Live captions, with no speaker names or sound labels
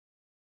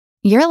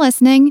You're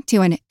listening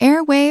to an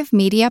Airwave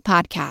Media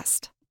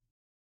Podcast.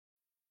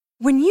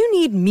 When you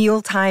need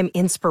mealtime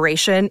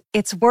inspiration,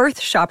 it's worth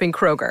shopping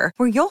Kroger,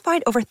 where you'll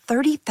find over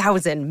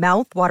 30,000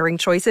 mouth-watering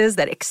choices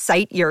that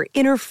excite your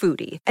inner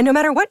foodie. And no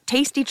matter what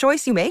tasty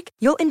choice you make,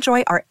 you'll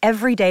enjoy our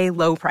everyday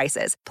low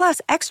prices, plus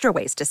extra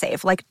ways to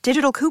save, like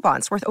digital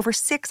coupons worth over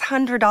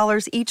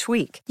 $600 each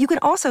week. You can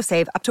also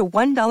save up to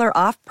 $1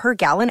 off per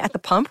gallon at the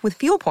pump with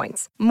fuel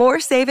points.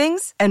 More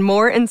savings and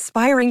more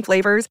inspiring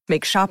flavors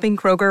make shopping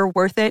Kroger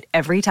worth it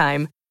every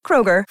time.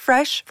 Kroger,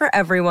 fresh for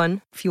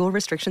everyone. Fuel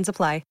restrictions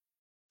apply.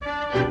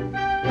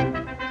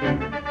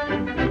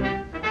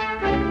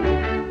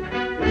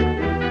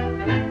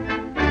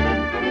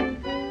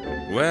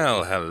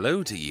 Well,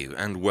 hello to you,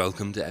 and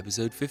welcome to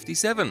episode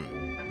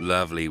 57.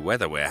 Lovely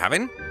weather we're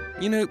having.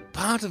 You know,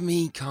 part of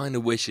me kind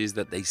of wishes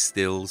that they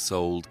still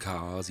sold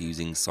cars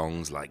using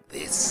songs like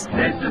this.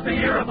 This is the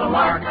year of the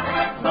lark.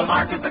 The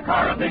lark is the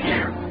car of the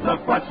year.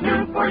 Look what's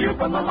new for you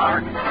from the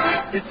lark.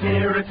 It's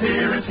here, it's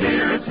here, it's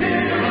here, it's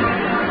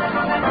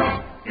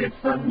here. It's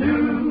the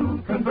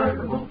new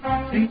convertible,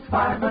 seats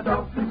 5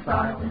 adults in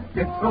style.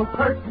 It's so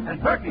pert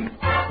and perky,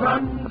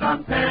 runs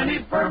on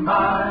pennies per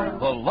mile.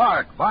 The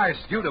Lark by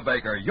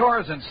Studebaker,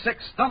 yours in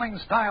 6 stunning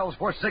styles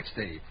for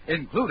 $60,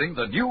 including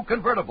the new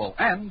convertible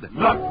and...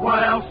 Look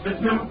what else is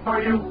new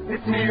for you.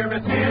 It's here,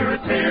 it's here,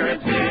 it's here,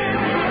 it's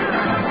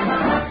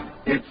here.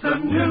 It's the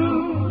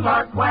new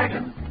Lark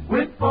wagon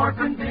with 4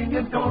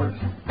 convenient doors.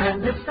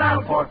 And it's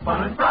style for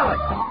fun and frolic,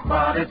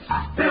 but it's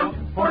built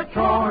for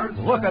chores.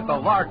 Look at the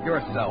Lark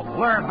yourself.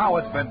 Learn how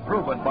it's been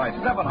proven by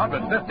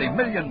 750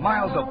 million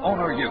miles of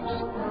owner use.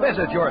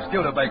 Visit your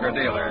Studebaker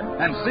dealer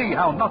and see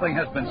how nothing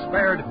has been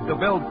spared to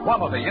build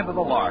quality into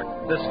the Lark.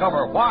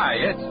 Discover why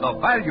it's the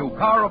value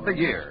car of the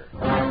year. The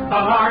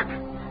Lark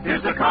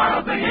is the car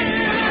of the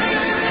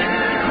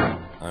year.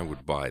 I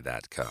would buy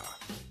that car.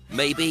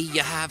 Maybe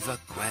you have a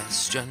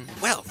question.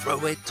 Well,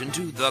 throw it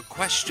into the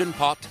question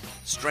pot.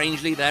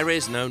 Strangely, there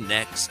is no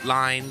next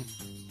line.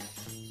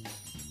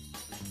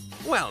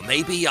 Well,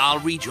 maybe I'll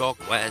read your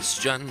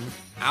question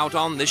out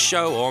on the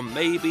show, or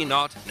maybe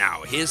not.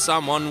 Now, here's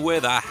someone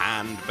with a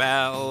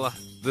handbell.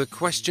 The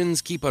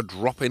questions keep a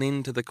dropping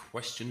into the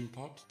question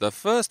pot. The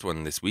first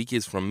one this week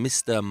is from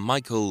Mr.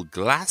 Michael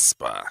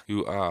Glasper,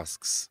 who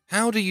asks,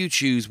 how do you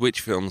choose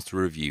which films to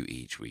review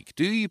each week?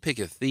 Do you pick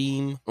a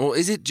theme, or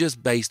is it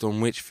just based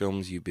on which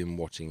films you've been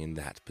watching in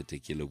that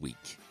particular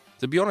week?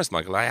 To be honest,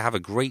 Michael, I have a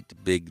great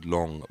big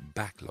long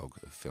backlog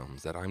of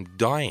films that I'm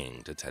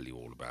dying to tell you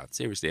all about.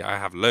 Seriously, I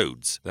have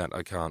loads that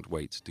I can't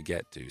wait to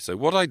get to. So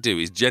what I do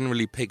is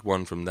generally pick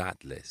one from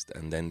that list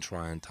and then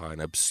try and tie an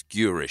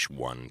obscurish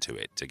one to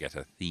it to get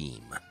a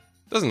theme.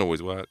 Doesn't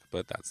always work,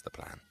 but that's the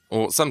plan.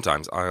 Or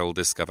sometimes I'll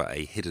discover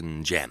a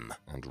hidden gem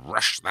and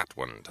rush that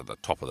one to the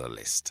top of the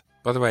list.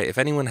 By the way, if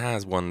anyone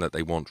has one that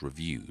they want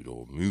reviewed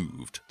or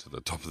moved to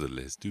the top of the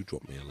list, do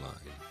drop me a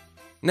line.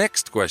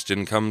 Next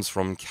question comes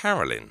from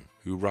Carolyn,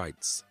 who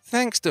writes,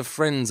 thanks to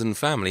friends and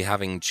family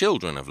having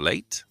children of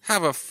late,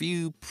 have a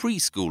few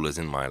preschoolers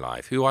in my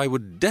life who I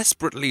would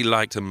desperately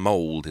like to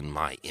mould in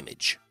my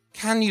image.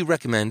 Can you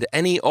recommend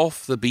any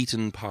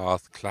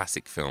off-the-beaten-path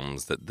classic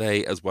films that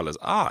they, as well as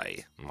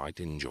I, might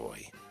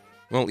enjoy?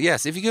 Well,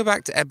 yes, if you go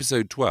back to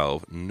episode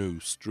 12, No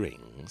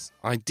Strings,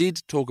 I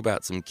did talk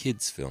about some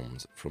kids'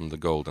 films from the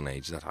golden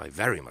age that I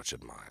very much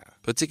admire,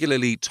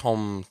 particularly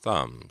Tom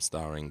Thumb,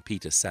 starring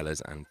Peter Sellers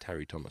and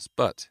Terry Thomas.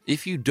 But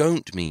if you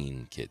don't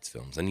mean kids'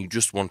 films and you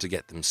just want to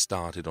get them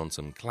started on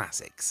some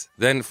classics,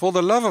 then for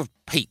the love of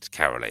Pete,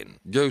 Caroline,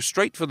 go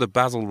straight for the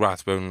Basil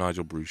Rathbone,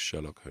 Nigel Bruce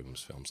Sherlock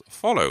Holmes films,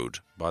 followed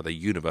by the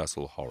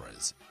Universal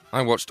horrors.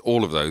 I watched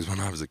all of those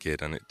when I was a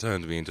kid, and it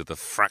turned me into the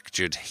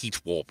fractured,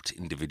 heat-warped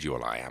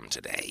individual I am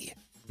today.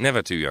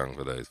 Never too young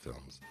for those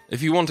films.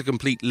 If you want a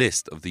complete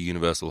list of the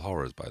Universal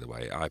horrors, by the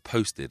way, I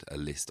posted a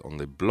list on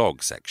the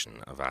blog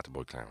section of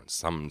Attaboy Clarence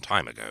some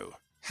time ago.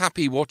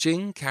 Happy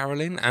watching,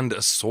 Carolyn, and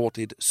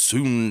assorted,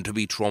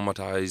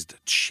 soon-to-be-traumatized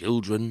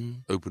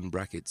children, open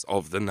brackets,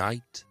 of the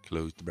night,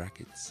 closed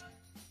brackets.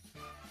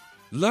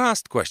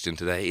 Last question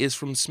today is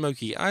from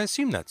Smokey. I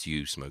assume that's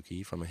you,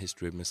 Smokey, from A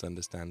History of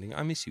Misunderstanding.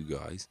 I miss you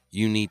guys.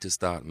 You need to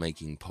start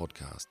making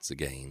podcasts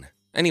again.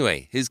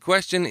 Anyway, his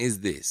question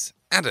is this.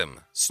 Adam,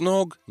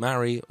 snog,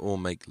 marry, or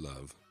make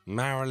love?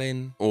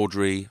 Marilyn,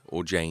 Audrey,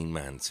 or Jane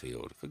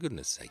Mansfield? For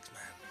goodness sakes,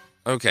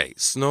 man. Okay,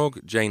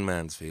 snog Jane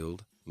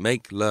Mansfield,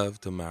 make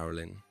love to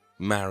Marilyn,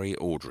 marry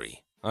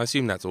Audrey. I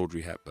assume that's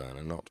Audrey Hepburn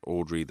and not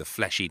Audrey the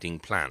flesh-eating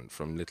plant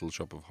from Little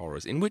Shop of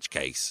Horrors, in which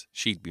case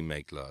she'd be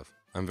make love.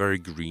 I'm very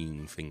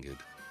green-fingered.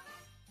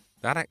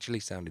 That actually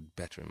sounded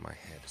better in my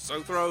head.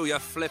 So throw your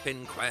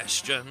flippin'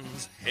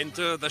 questions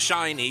into the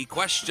shiny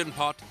question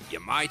pot. You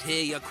might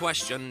hear your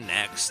question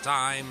next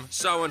time.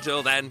 So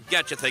until then,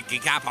 get your thinking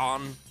cap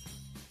on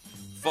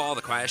for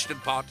the question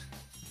pot.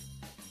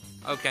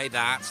 Okay,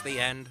 that's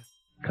the end.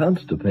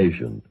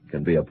 Constipation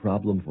can be a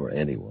problem for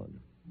anyone,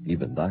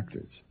 even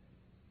doctors.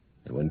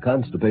 And when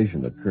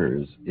constipation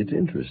occurs, it's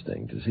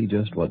interesting to see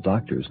just what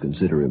doctors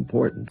consider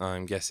important.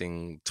 I'm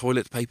guessing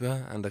toilet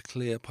paper and a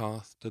clear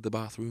path to the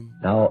bathroom.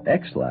 Now,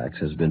 X-Lax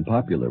has been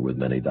popular with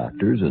many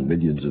doctors and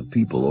millions of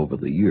people over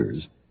the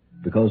years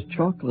because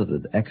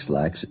chocolated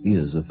X-Lax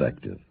is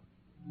effective.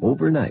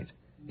 Overnight,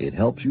 it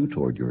helps you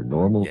toward your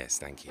normal... Yes,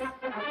 thank you.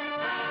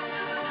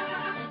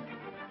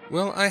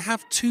 Well, I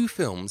have two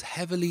films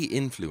heavily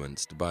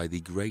influenced by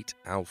the great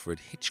Alfred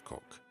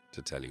Hitchcock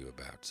to tell you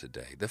about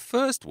today. The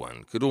first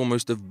one could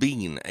almost have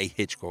been a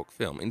Hitchcock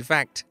film. In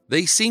fact,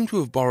 they seem to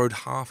have borrowed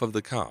half of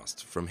the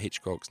cast from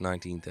Hitchcock's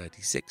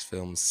 1936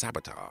 film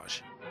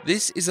Sabotage.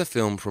 This is a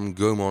film from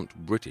Gaumont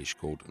British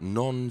called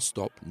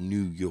Non-Stop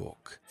New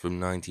York from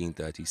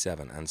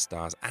 1937 and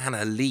stars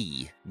Anna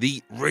Lee,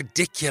 the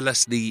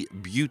ridiculously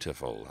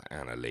beautiful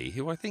Anna Lee,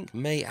 who I think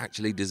may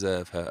actually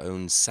deserve her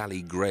own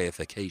Sally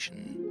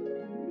Grayification.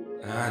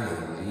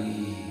 Anna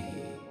Lee.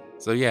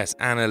 So yes,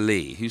 Anna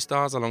Lee, who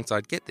stars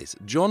alongside, get this,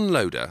 John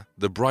Loder,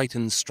 the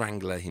Brighton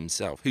Strangler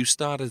himself, who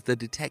starred as the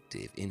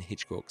detective in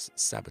Hitchcock's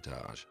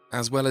Sabotage,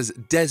 as well as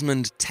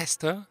Desmond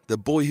Tester, the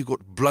boy who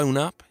got blown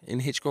up in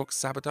Hitchcock's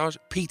Sabotage,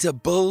 Peter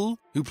Bull,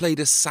 who played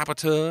a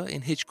saboteur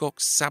in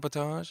Hitchcock's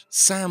Sabotage,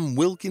 Sam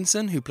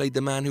Wilkinson, who played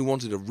the man who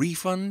wanted a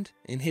refund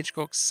in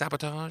Hitchcock's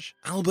Sabotage,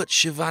 Albert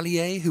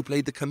Chevalier, who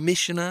played the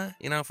commissioner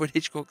in Alfred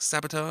Hitchcock's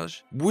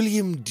Sabotage,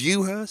 William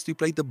Dewhurst, who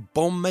played the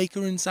bomb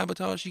maker in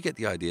Sabotage. You get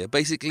the idea.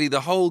 Basically,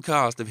 the whole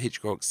cast of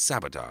Hitchcock's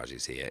Sabotage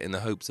is here in the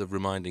hopes of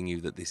reminding you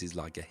that this is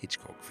like a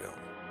Hitchcock film.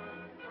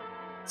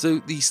 So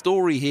the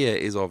story here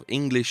is of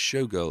English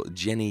showgirl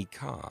Jenny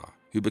Carr,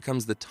 who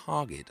becomes the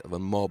target of a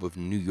mob of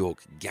New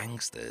York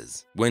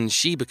gangsters when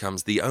she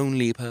becomes the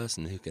only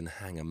person who can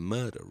hang a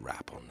murder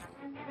rap on them.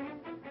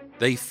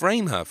 They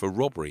frame her for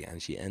robbery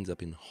and she ends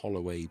up in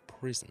Holloway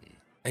Prison.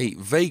 A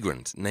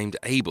vagrant named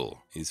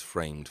Abel is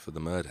framed for the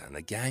murder and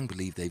the gang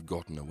believe they've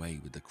gotten away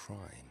with the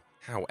crime.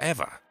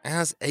 However,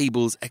 as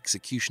Abel's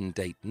execution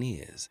date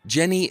nears,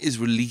 Jenny is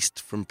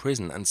released from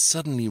prison and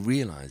suddenly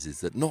realizes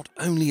that not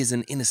only is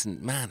an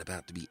innocent man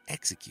about to be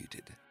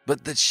executed,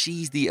 but that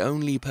she's the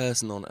only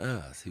person on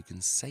Earth who can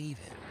save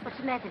him. What's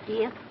the matter,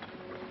 dear?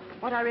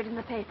 What I read in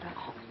the paper.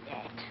 Oh,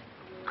 that.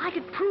 I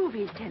could prove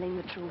he's telling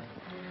the truth.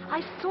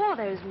 I saw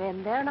those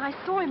men there, and I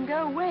saw him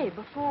go away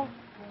before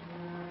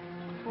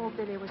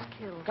Billy was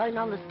killed. Going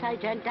on the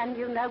stage ain't done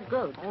you no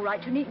good. All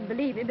right, you needn't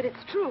believe me, but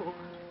it's true.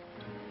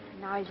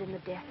 Now he's in the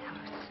death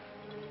house.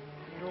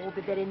 They'll all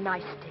be very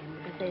nice to him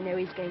because they know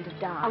he's going to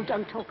die. Oh,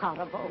 don't talk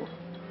horrible.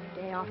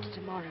 Day after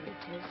tomorrow,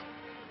 it is.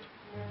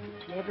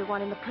 And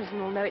everyone in the prison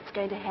will know it's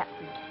going to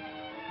happen.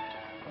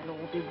 They'll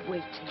all be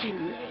waiting.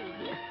 Jenny.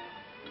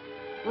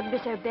 Wouldn't be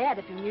so bad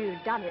if you knew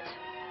you'd done it.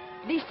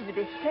 At least it'd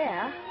be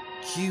fair.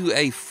 Cue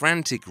a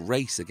frantic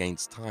race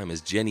against time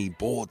as Jenny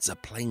boards a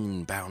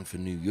plane bound for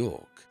New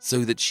York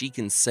so that she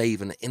can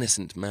save an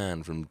innocent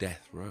man from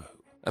death row.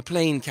 A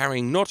plane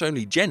carrying not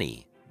only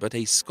Jenny, but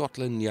a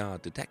Scotland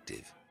Yard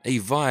detective, a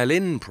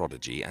violin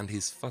prodigy and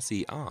his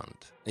fussy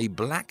aunt, a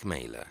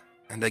blackmailer,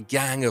 and a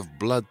gang of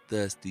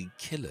bloodthirsty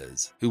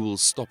killers who will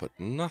stop at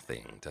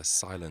nothing to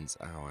silence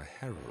our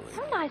heroine.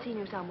 Haven't I seen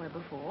you somewhere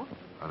before?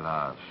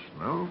 Alas,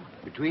 no.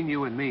 Between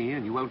you and me,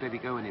 and you won't let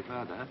it go any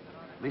further,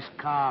 Miss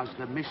Carr's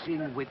the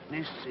missing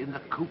witness in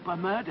the Cooper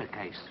murder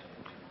case.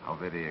 How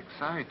very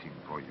exciting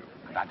for you.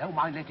 And I don't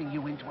mind letting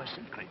you into a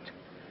secret.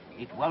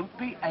 It won't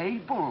be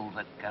Abel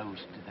that goes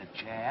to the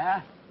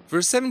chair. For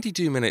a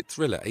 72-minute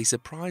thriller, a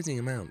surprising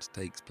amount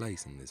takes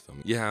place in this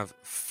film. You have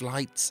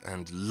flights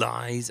and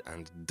lies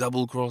and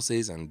double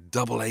crosses and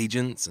double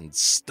agents and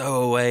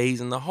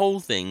stowaways, and the whole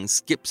thing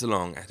skips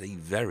along at a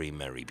very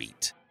merry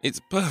beat.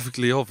 It's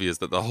perfectly obvious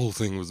that the whole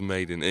thing was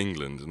made in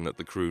England and that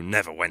the crew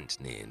never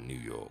went near New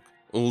York.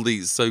 All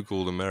these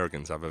so-called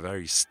Americans have a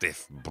very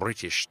stiff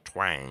British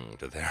twang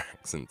to their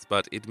accents,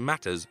 but it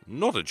matters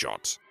not a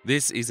jot.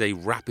 This is a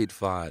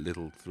rapid-fire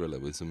little thriller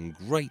with some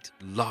great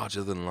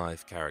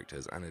larger-than-life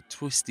characters and a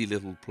twisty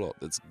little plot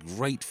that's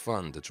great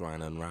fun to try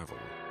and unravel.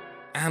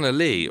 Anna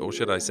Lee, or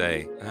should I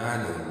say,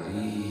 Anna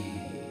Lee.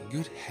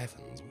 Good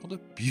heavens, what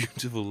a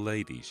beautiful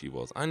lady she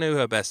was. I know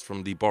her best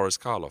from the Boris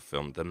Karloff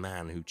film, The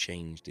Man Who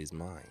Changed His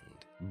Mind.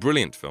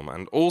 Brilliant film,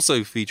 and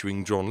also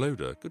featuring John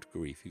Loder. Good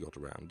grief, he got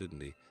around,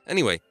 didn't he?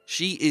 Anyway,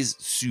 she is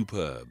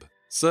superb.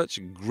 Such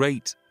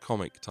great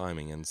comic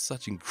timing and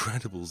such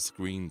incredible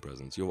screen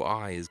presence. Your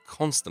eye is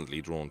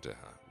constantly drawn to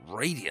her.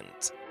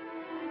 Radiant.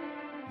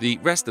 The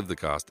rest of the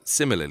cast,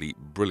 similarly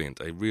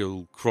brilliant. A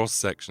real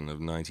cross-section of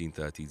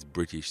 1930s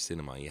British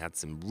cinema. You had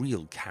some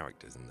real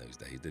characters in those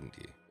days, didn't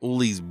you? All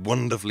these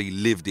wonderfully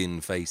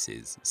lived-in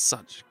faces.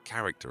 Such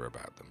character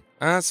about them.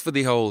 As for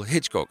the whole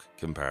Hitchcock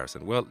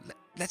comparison, well,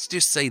 let's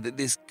just say that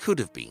this could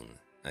have been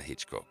a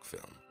Hitchcock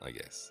film, I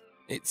guess.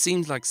 It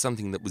seems like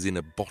something that was in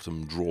a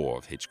bottom drawer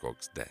of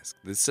Hitchcock's desk.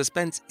 The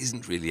suspense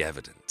isn't really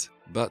evident,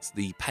 but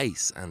the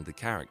pace and the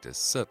characters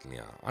certainly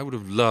are. I would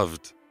have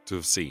loved to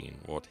have seen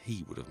what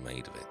he would have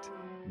made of it.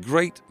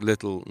 Great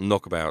little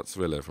knockabout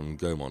thriller from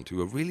Gaumont,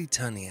 who are really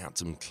turning out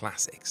some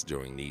classics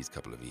during these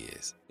couple of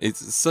years.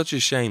 It's such a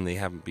shame they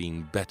haven't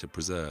been better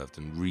preserved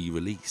and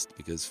re-released,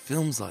 because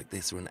films like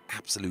this are an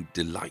absolute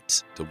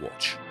delight to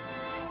watch.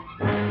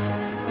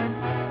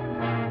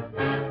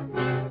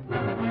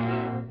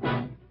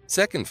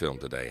 Second film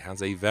today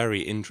has a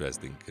very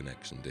interesting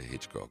connection to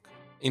Hitchcock.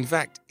 In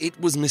fact, it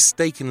was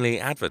mistakenly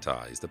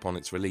advertised upon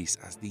its release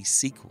as the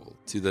sequel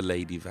to The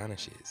Lady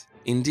Vanishes.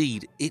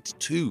 Indeed, it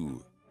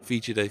too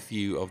featured a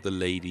few of The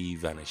Lady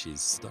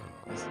Vanishes stars.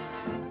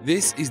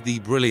 This is the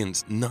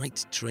brilliant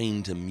Night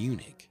Train to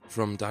Munich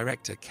from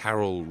director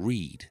Carol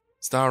Reed,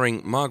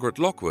 starring Margaret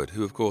Lockwood,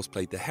 who of course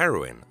played the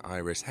heroine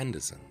Iris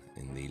Henderson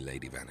in The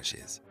Lady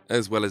Vanishes,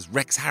 as well as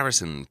Rex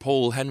Harrison,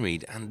 Paul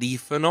Henreid, and the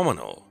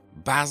phenomenal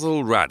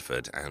Basil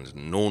Radford and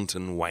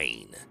Naunton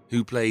Wayne,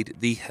 who played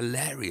the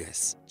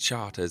hilarious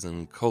Charters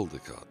and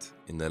Caldecott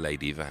in The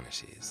Lady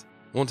Vanishes.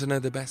 Want to know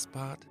the best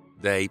part?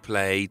 They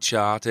play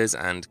Charters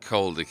and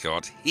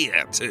Caldecott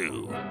here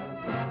too.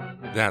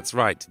 That's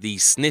right, the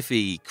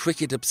sniffy,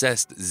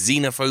 cricket-obsessed,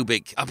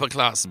 xenophobic,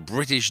 upper-class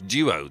British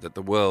duo that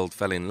the world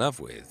fell in love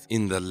with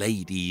in The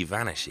Lady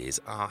Vanishes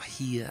are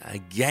here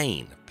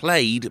again,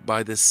 played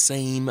by the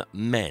same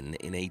men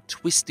in a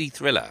twisty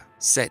thriller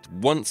set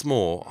once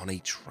more on a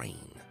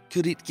train.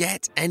 Could it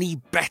get any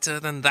better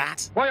than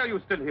that? Why are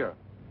you still here?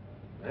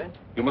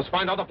 You must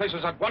find other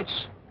places at once.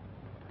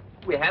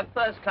 We have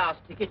first-class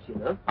tickets, you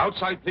know.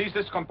 Outside, please.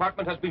 This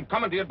compartment has been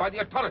commandeered by the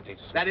authorities.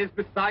 That is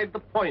beside the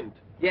point.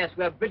 Yes,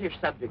 we're British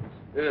subjects.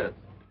 Yes.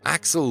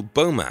 Axel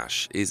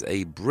Bomash is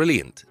a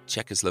brilliant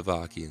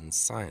Czechoslovakian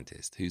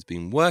scientist who's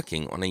been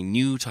working on a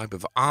new type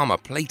of armor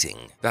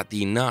plating that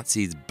the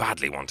Nazis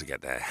badly want to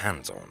get their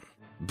hands on.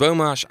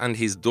 Bomash and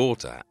his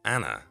daughter,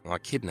 Anna, are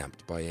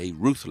kidnapped by a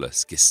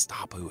ruthless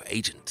Gestapo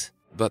agent.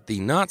 But the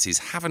Nazis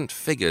haven't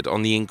figured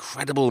on the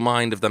incredible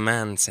mind of the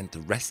man sent to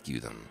rescue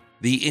them.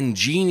 The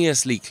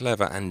ingeniously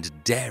clever and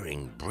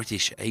daring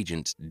British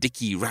agent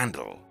Dickie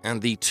Randall, and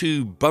the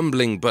two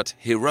bumbling but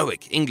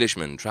heroic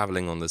Englishmen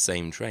travelling on the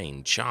same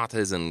train,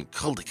 Charters and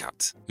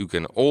Caldecott, who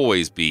can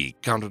always be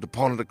counted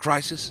upon at a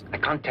crisis. I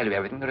can't tell you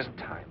everything, there isn't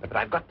time, but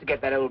I've got to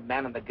get that old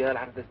man and the girl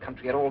out of this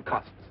country at all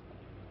costs.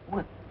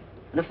 What?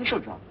 An official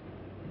job?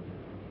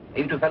 Are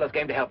you two fellows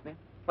game to help me?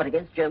 What,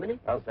 against Germany?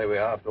 I'll say we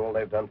are, after all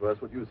they've done to us.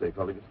 What do you say,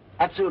 colleagues?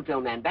 Absolutely,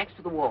 old man. Backs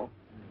to the wall.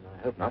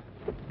 I hope not.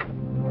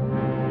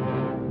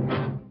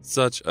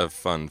 Such a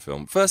fun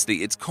film. Firstly,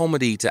 its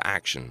comedy to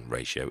action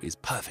ratio is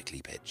perfectly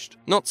pitched.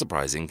 Not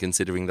surprising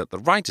considering that the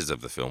writers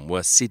of the film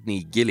were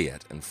Sidney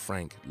Gilliat and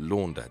Frank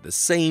Launder, the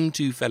same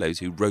two fellows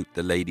who wrote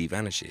The Lady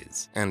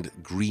Vanishes and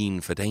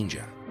Green for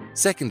Danger.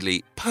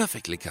 Secondly,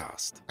 perfectly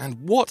cast. And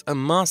what a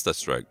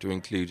masterstroke to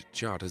include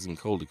Charters and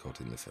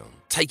Caldecott in the film,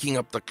 taking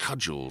up the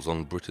cudgels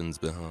on Britain's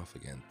behalf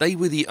again. They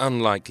were the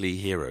unlikely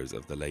heroes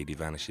of The Lady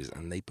Vanishes,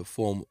 and they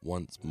perform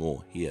once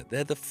more here.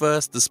 They're the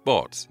first to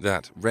spot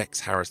that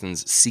Rex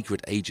Harrison's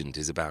secret agent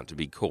is about to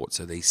be caught,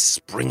 so they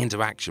spring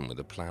into action with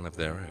a plan of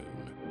their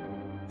own.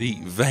 The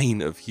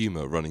vein of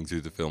humour running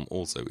through the film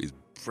also is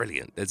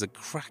brilliant. There's a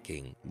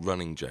cracking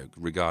running joke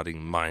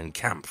regarding Mein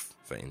Kampf,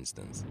 for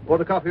instance.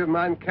 Want a copy of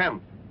Mein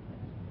Kampf?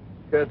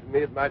 Occurred to me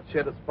it might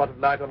shed a spot of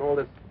light on all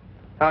this.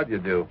 How do you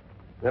do?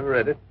 Never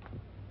read it?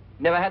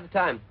 Never had the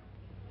time.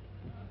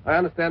 I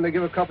understand they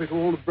give a copy to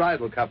all the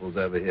bridal couples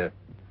over here.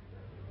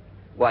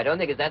 Well, I don't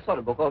think it's that sort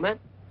of book, old man.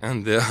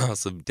 And there are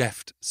some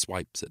deft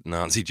swipes at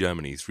Nazi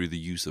Germany through the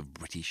use of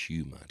British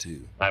humour,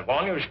 too. I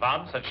warn you,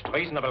 Schwab, such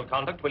treasonable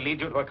conduct will lead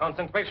you to a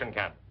concentration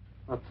camp.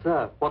 But,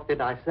 sir, what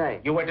did I say?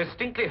 You were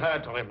distinctly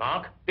heard to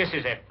remark, this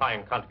is a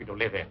fine country to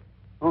live in.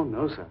 Oh,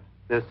 no, sir.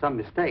 There's some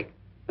mistake.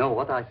 No,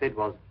 what I said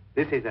was,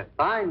 this is a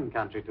fine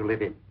country to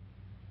live in.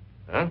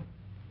 Huh?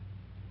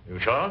 You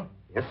sure?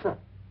 Yes, sir.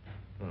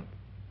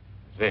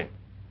 See.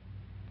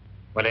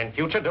 Well, in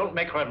future, don't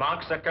make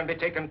remarks that can be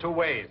taken two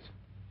ways.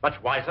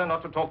 Much wiser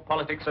not to talk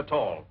politics at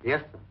all.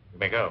 Yes, sir. You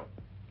may go.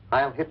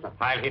 Heil Hitler.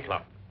 Heil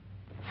Hitler.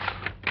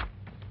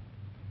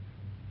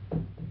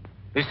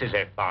 This is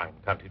a fine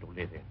country to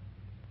live in.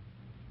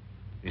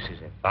 This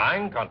is a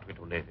fine country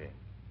to live in.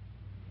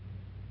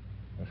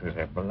 This is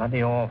a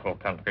bloody awful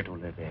country to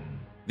live in.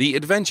 The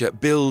adventure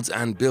builds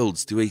and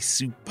builds to a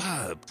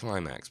superb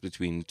climax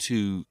between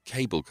two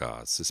cable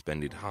cars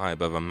suspended high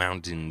above a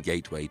mountain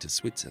gateway to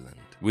Switzerland,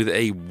 with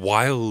a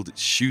wild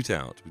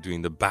shootout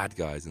between the bad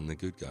guys and the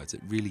good guys.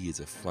 It really is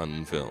a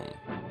fun film.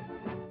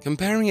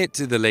 Comparing it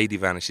to The Lady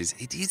Vanishes,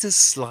 it is a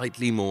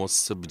slightly more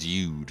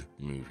subdued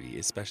movie,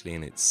 especially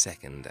in its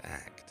second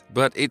act.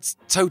 But it's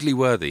totally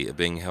worthy of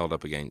being held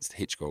up against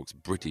Hitchcock's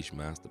British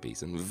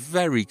masterpiece, and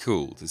very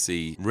cool to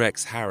see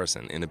Rex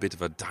Harrison in a bit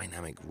of a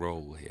dynamic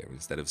role here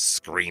instead of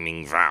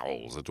screaming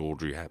vowels at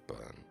Audrey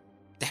Hepburn.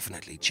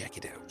 Definitely check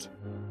it out.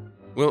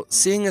 Well,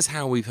 seeing as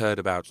how we've heard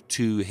about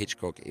two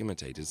Hitchcock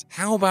imitators,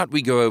 how about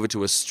we go over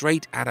to a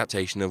straight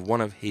adaptation of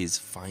one of his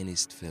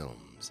finest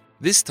films?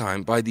 This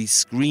time by the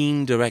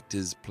Screen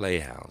Directors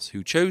Playhouse,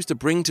 who chose to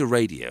bring to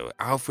radio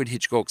Alfred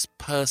Hitchcock's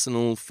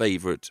personal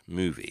favourite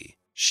movie,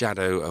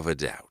 Shadow of a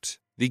Doubt.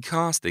 The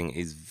casting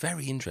is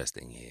very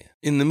interesting here.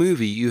 In the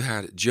movie, you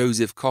had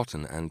Joseph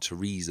Cotton and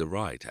Teresa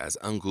Wright as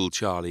Uncle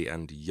Charlie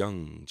and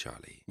Young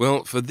Charlie.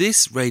 Well, for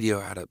this radio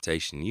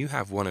adaptation, you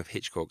have one of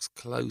Hitchcock's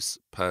close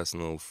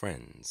personal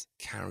friends,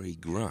 Cary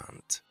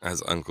Grant,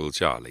 as Uncle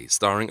Charlie,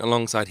 starring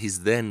alongside his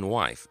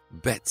then-wife,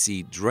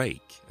 Betsy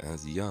Drake,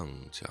 as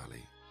Young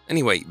Charlie.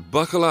 Anyway,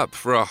 buckle up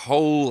for a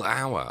whole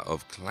hour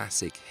of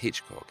classic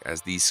Hitchcock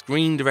as the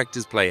Screen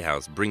Directors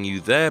Playhouse bring you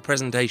their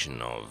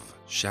presentation of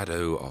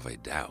Shadow of a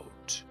Doubt.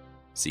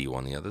 See you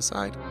on the other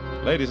side.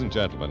 Ladies and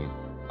gentlemen,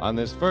 on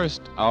this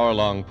first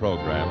hour-long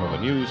program of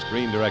a new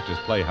Screen Directors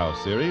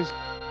Playhouse series,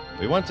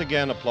 we once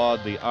again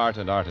applaud the art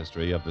and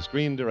artistry of the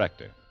screen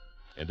director,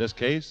 in this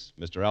case,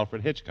 Mr.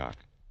 Alfred Hitchcock.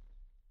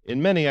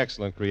 In many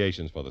excellent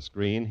creations for the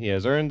screen, he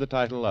has earned the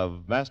title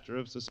of Master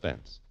of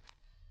Suspense.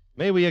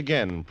 May we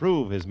again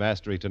prove his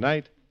mastery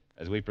tonight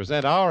as we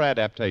present our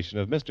adaptation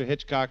of Mr.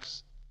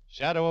 Hitchcock's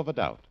Shadow of a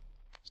Doubt,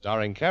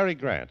 starring Cary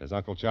Grant as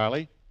Uncle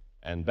Charlie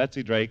and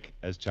Betsy Drake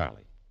as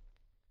Charlie.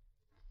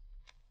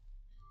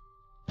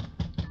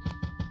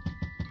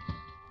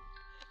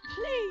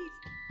 Please!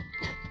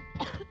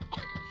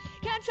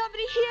 Can't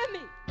somebody hear me?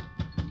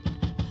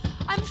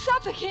 I'm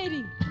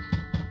suffocating.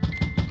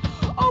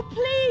 Oh,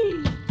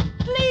 please!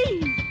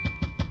 Please!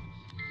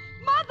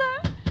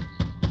 Mother!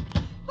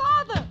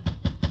 Father!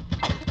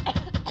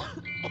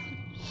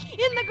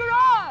 In the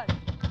garage!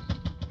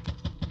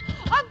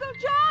 Uncle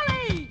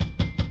Charlie!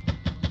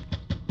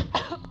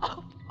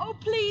 Oh,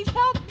 please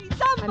help me,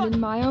 somebody! I'm in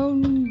my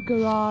own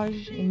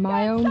garage, in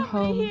my own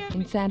home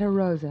in Santa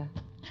Rosa.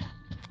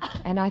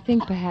 And I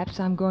think perhaps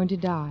I'm going to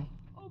die.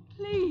 Oh,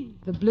 please!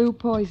 The blue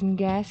poison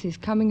gas is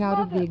coming out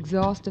of the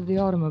exhaust of the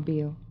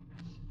automobile.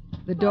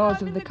 The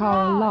doors of the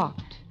car are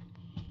locked,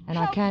 and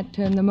I can't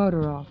turn the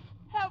motor off.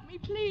 Help me,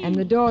 please! And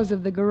the doors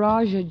of the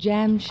garage are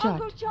jammed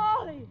shut. Uncle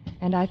Charlie!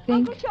 And I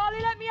think Uncle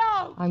Charlie, let me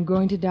out! I'm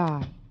going to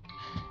die.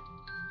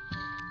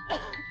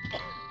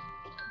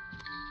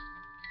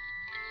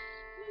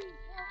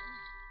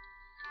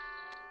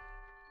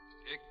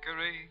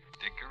 Hickory,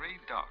 dickory,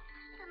 dock.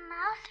 The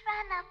mouse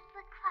ran up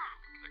the clock.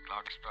 The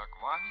clock struck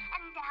one.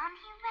 And down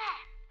he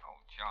ran. Oh,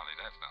 Charlie,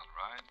 that's not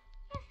right.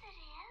 Yes, it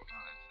is.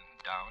 Well, it's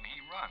down he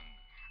run.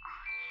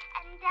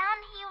 Oh, and down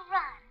he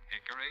run.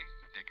 Hickory,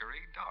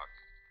 dickory, dock.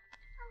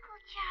 Uncle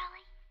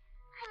Charlie,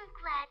 I'm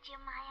glad you're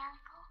my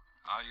uncle.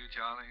 Are you,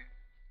 Charlie?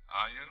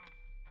 Are you?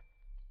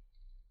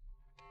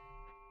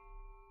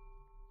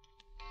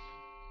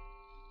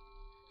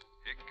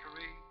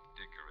 Hickory,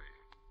 dickory.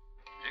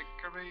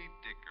 Hickory,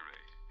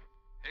 dickory.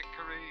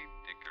 Hickory,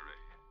 dickory.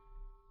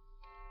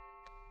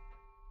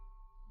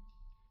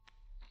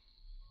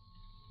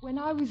 When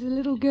I was a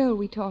little girl,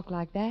 we talked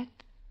like that.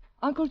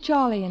 Uncle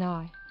Charlie and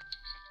I.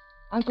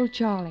 Uncle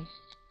Charlie.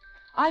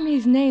 I'm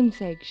his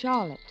namesake,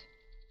 Charlotte.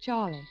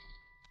 Charlie.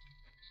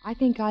 I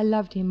think I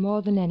loved him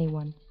more than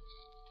anyone.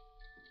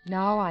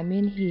 Now I'm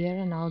in here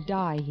and I'll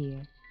die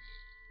here.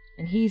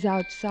 And he's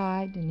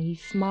outside and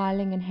he's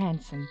smiling and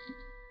handsome.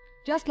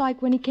 Just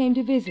like when he came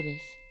to visit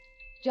us.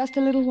 Just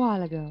a little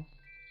while ago.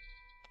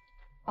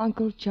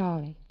 Uncle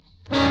Charlie.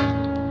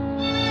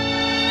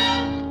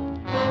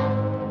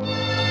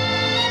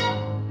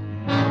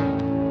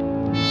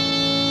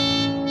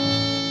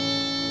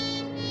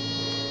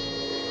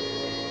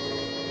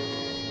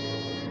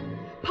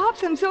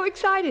 Pops, I'm so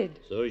excited.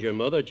 So's your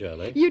mother,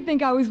 Charlie. You'd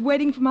think I was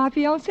waiting for my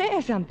fiancé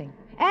or something.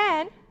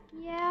 Anne?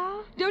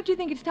 Yeah? Don't you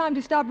think it's time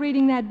to stop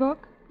reading that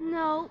book?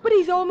 No. But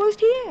he's almost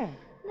here.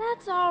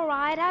 That's all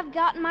right. I've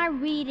got my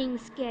reading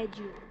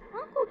schedule.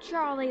 Uncle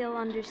Charlie'll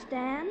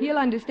understand. He'll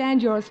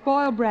understand you're a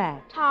spoiled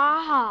brat.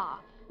 Ha ha.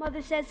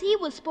 Mother says he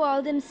was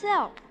spoiled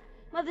himself.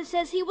 Mother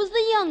says he was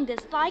the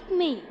youngest, like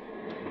me.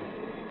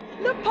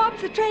 Look,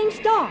 Pops, the train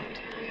stopped.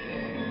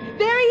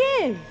 There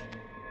he is.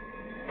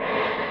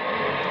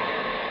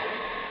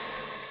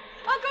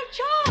 Uncle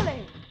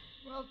Charlie!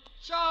 Well,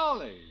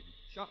 Charlie.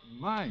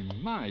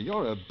 My,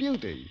 you're a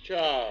beauty.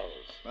 Charles.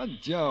 Well,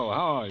 Joe,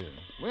 how are you?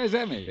 Where's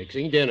Emmy?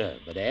 Fixing dinner,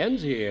 but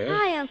Anne's here.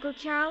 Hi, Uncle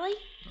Charlie.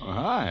 Oh,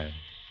 hi.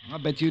 I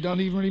bet you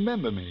don't even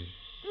remember me.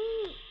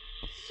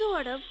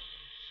 Sort of.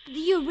 Do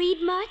you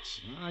read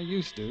much? I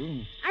used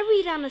to. I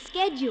read on a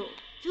schedule.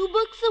 2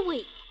 books a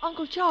week.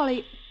 Uncle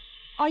Charlie,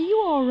 are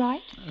you all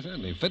right?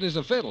 Certainly fit as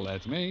a fiddle,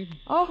 that's me.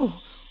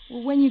 Oh,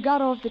 well, when you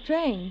got off the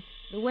train,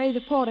 the way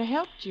the porter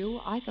helped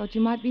you, I thought you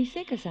might be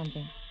sick or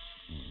something.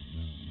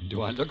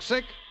 Do I look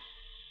sick?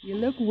 You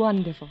look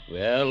wonderful.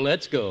 Well,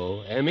 let's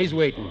go. Emmy's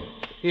waiting.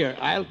 Here,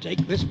 I'll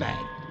take this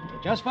bag.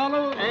 Just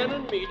follow Anne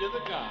and me to the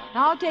car.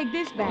 I'll take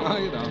this bag. No,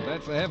 you don't.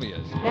 That's the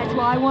heaviest. That's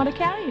why I want to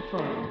carry it for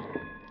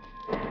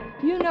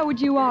you. You know what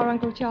you are,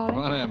 Uncle Charlie.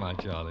 What am I,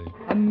 Charlie?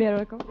 A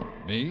miracle.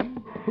 Me?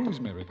 Whose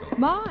miracle?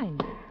 Mine.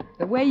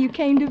 The way you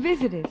came to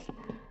visit us.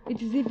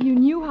 It's as if you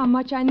knew how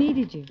much I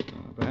needed you.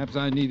 Perhaps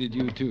I needed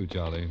you too,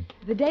 Charlie.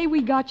 The day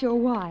we got your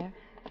wire,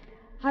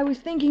 I was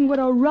thinking what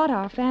a rut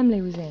our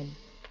family was in.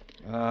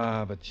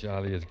 Ah, but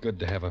Charlie, it's good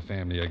to have a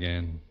family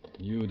again.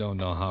 You don't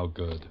know how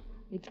good.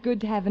 It's good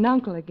to have an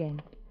uncle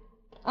again.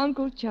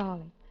 Uncle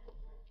Charlie.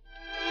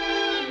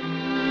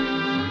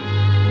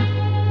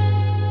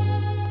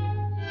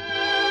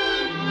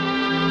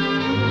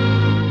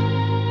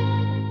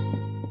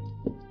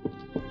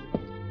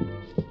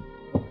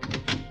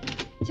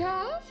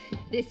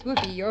 This will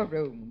be your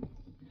room.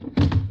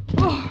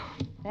 Oh,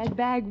 that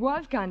bag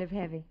was kind of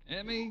heavy.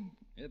 Emmy,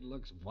 it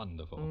looks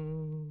wonderful.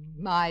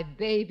 My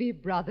baby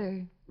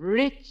brother,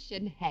 rich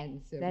and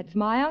handsome. That's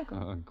my uncle.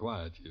 Oh,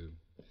 quiet, you.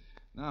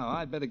 Now,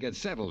 I'd better get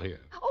settled here.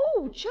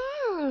 Oh,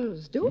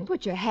 Charles, don't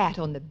put your hat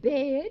on the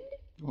bed.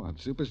 What,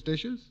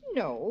 superstitious?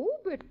 No,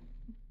 but,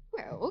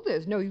 well,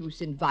 there's no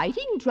use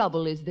inviting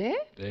trouble, is there?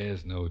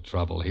 There's no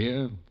trouble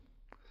here.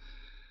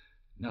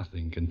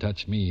 Nothing can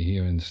touch me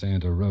here in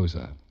Santa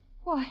Rosa.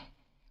 Why,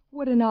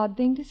 what an odd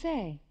thing to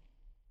say.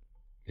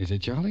 Is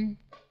it, Charlie?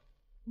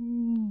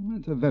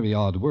 It's a very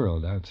odd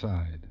world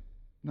outside.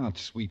 Not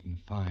sweet and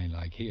fine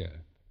like here.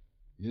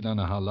 You don't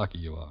know how lucky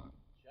you are.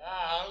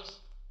 Charles,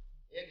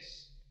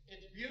 it's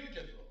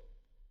beautiful.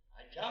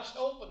 I just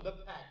opened the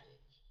package.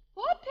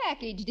 What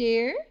package,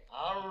 dear?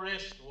 A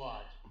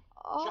wristwatch.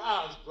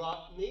 Charles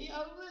brought me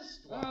a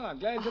wristwatch. Oh, I'm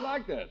glad you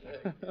like that.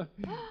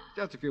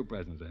 Just a few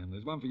presents, Em.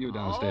 There's one for you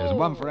downstairs and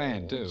one for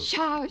Ann, too.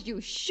 Charles,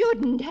 you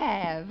shouldn't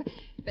have.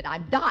 But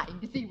I'm dying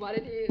to see what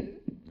it is.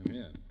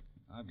 Here,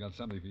 I've got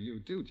something for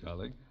you, too,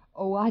 Charlie.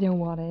 Oh, I don't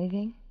want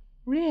anything.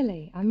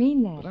 Really, I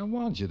mean that. But I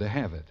want you to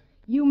have it.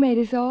 You made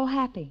us all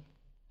happy.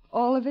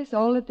 All of us,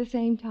 all at the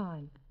same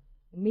time.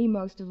 And me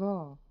most of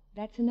all.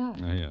 That's enough.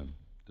 Here,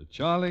 to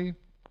Charlie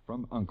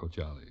from Uncle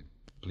Charlie.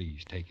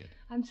 Please take it.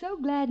 I'm so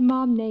glad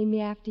Mom named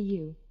me after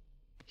you.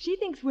 She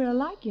thinks we're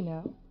alike, you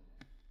know.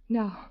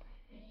 No,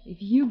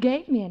 if you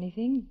gave me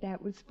anything,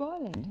 that would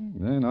spoil it.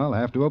 Then I'll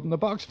have to open the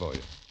box for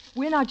you.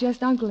 We're not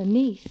just uncle and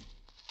niece.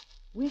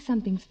 We're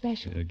something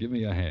special. Here, give me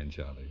your hand,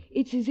 Charlie.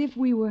 It's as if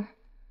we were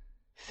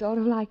sort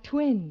of like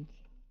twins.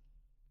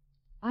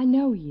 I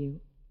know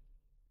you.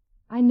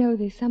 I know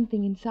there's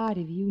something inside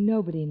of you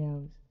nobody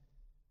knows.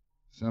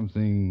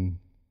 Something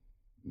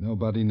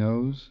nobody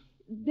knows?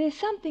 There's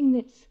something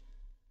that's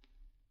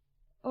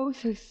oh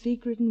so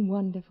secret and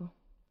wonderful.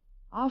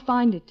 I'll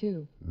find it,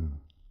 too.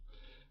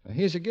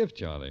 Here's a gift,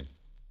 Charlie.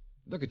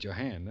 Look at your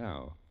hand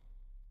now.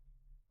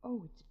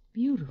 Oh, it's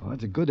beautiful. Oh,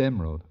 it's a good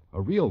emerald.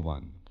 A real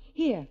one.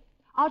 Here,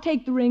 I'll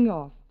take the ring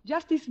off.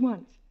 Just this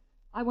once.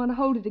 I want to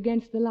hold it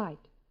against the light.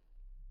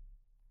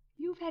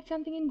 You've had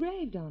something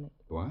engraved on it.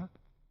 What?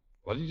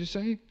 What did you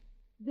say?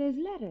 There's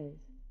letters.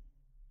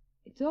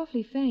 It's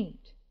awfully faint.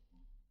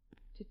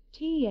 To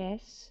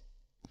T.S.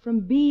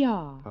 from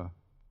B.R.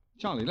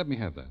 Charlie, let me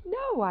have that.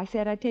 No, I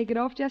said I'd take it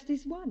off just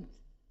this once.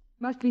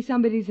 Must be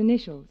somebody's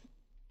initials.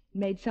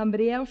 Made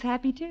somebody else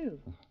happy, too.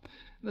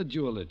 The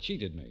jeweler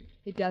cheated me.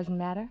 It doesn't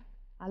matter.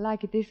 I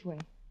like it this way.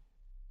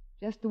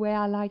 Just the way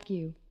I like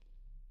you.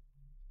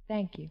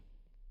 Thank you.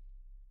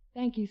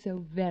 Thank you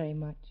so very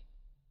much.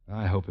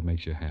 I hope it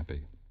makes you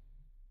happy.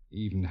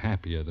 Even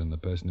happier than the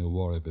person who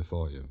wore it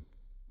before you,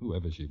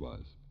 whoever she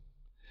was.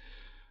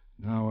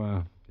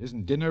 Now,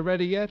 isn't dinner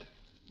ready yet?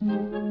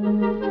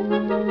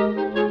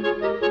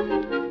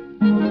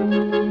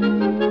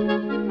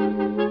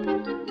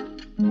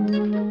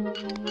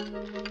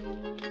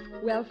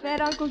 Well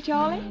fed, Uncle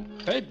Charlie?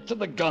 Fed to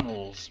the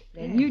gunnels.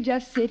 Then you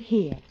just sit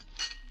here.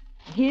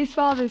 Here's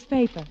Father's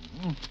paper.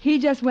 He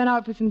just went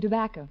out for some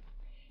tobacco.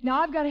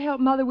 Now I've got to help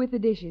Mother with the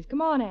dishes.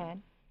 Come on,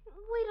 Ann.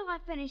 Wait till I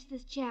finish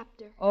this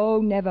chapter.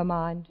 Oh, never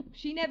mind.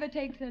 She never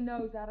takes her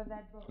nose out of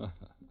that book.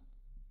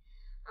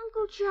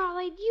 Uncle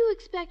Charlie, do you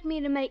expect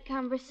me to make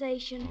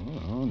conversation?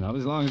 Oh, not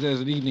as long as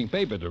there's an evening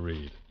paper to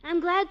read. I'm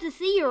glad to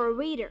see you're a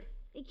reader.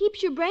 It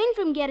keeps your brain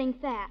from getting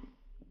fat.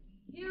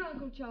 Here,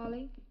 Uncle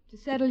Charlie, to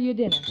settle your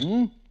dinner.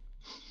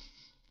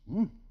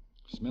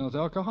 Smells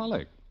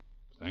alcoholic.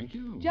 Thank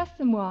you. Just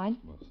some wine.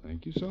 Well,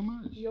 thank you so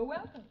much. You're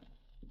welcome.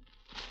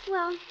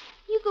 Well,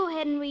 you go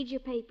ahead and read your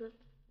paper.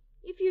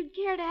 If you'd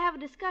care to have a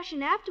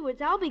discussion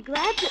afterwards, I'll be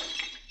glad to...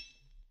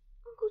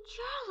 Uncle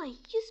Charlie,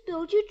 you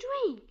spilled your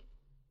drink.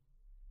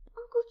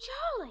 Uncle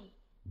Charlie.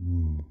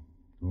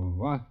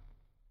 What?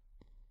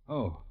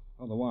 Oh,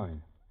 the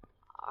wine.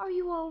 Are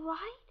you all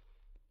right?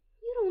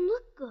 You don't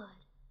look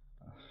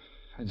good.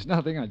 It's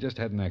nothing. I just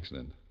had an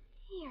accident.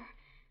 Here,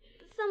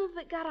 some of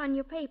it got on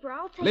your paper.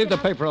 I'll take Leave it the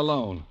out. paper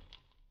alone.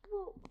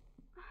 Well,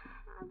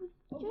 I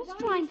was just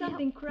trying to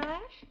something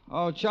crash?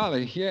 Oh,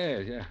 Charlie,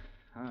 yeah.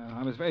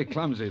 I was very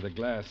clumsy, the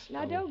glass.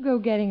 Now, don't go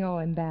getting all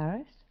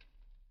embarrassed.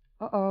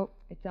 Uh-oh,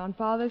 it's on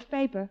Father's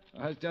paper.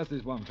 It's just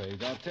this one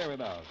page. I'll tear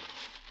it out.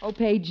 Oh,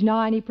 page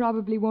 9. He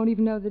probably won't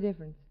even know the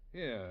difference.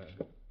 Here,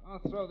 I'll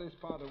throw this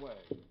part away.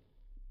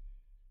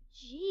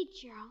 Gee,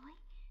 Charlie,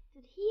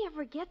 did he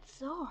ever get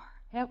sore?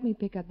 Help me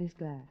pick up this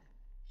glass.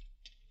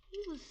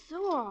 He was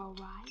sore, all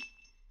right.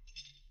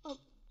 Well,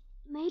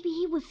 maybe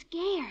he was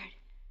scared.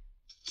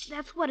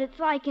 That's what it's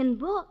like in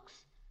books.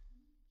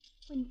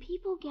 When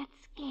people get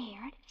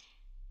scared,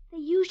 they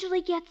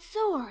usually get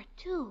sore,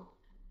 too.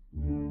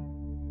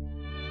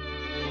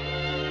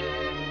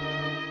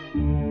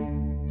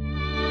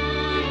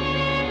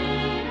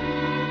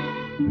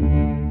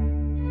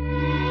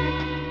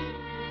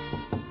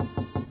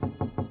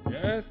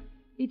 Yes?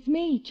 It's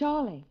me,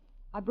 Charlie.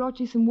 I brought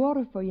you some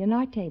water for your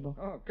night table.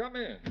 Oh, come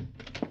in.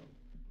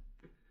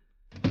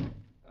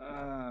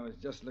 I was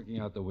just looking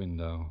out the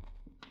window.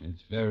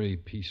 It's very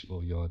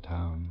peaceful, your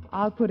town.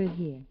 I'll put it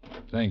here.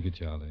 Thank you,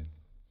 Charlie.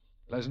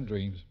 Pleasant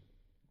dreams.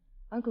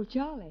 Uncle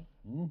Charlie,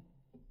 Hmm?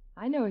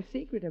 I know a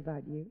secret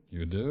about you.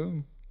 You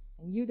do?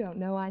 And you don't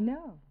know I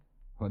know.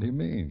 What do you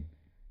mean?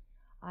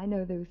 I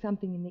know there was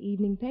something in the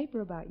evening paper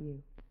about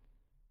you.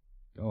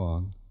 Go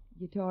on.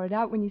 You tore it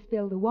out when you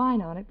spilled the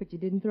wine on it, but you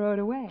didn't throw it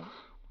away.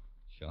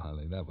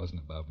 Charlie, that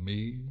wasn't about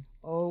me.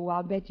 Oh,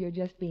 I'll bet you're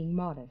just being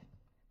modest.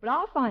 But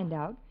I'll find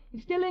out.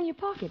 It's still in your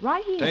pocket,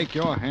 right here. Take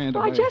your hand Oh,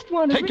 away. I just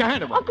want to... Take your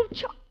hand away. Uncle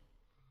Charlie.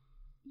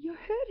 You're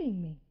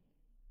hurting me.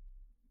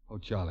 Oh,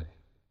 Charlie.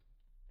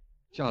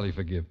 Charlie,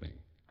 forgive me.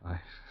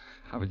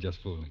 I was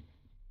just fooling.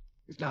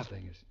 It's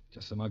nothing. It's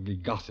just some ugly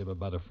gossip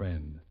about a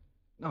friend.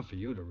 Not for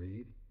you to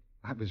read.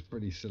 I was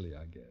pretty silly,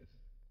 I guess.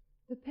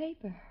 The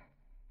paper.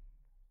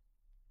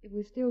 It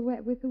was still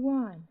wet with the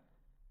wine.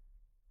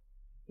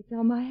 It's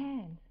on my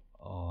hands.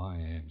 Oh, I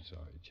am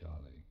sorry,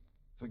 Charlie.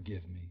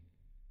 Forgive me.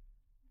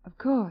 Of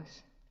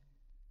course.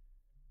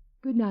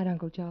 Good night,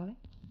 Uncle Charlie.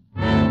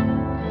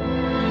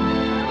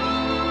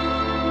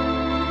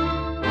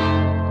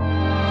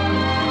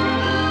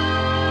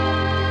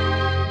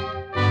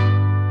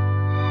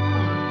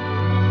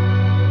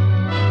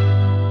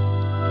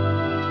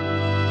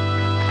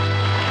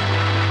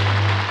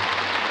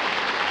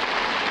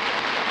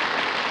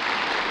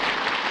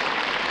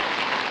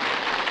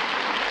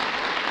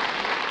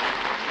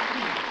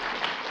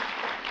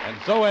 And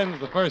so ends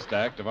the first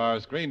act of our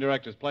Screen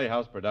Directors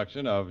Playhouse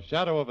production of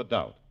Shadow of a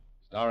Doubt,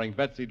 starring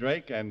Betsy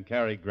Drake and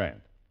Cary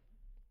Grant.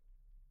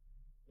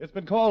 It's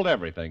been called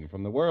everything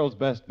from the world's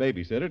best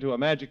babysitter to a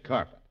magic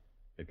carpet.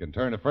 It can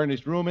turn a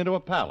furnished room into a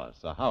palace,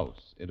 a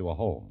house into a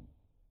home.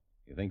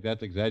 You think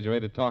that's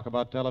exaggerated talk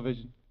about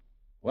television?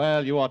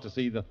 Well, you ought to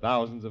see the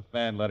thousands of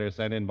fan letters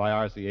sent in by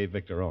RCA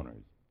Victor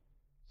owners.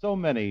 So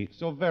many,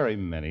 so very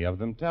many of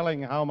them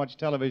telling how much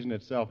television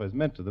itself has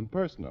meant to them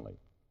personally,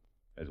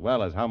 as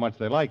well as how much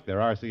they like their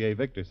RCA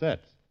Victor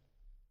sets.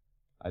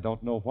 I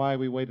don't know why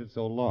we waited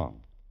so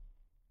long.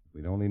 If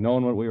we'd only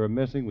known what we were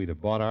missing, we'd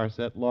have bought our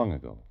set long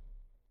ago.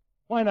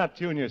 Why not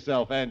tune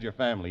yourself and your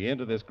family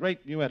into this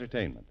great new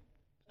entertainment?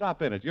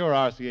 Stop in at your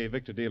RCA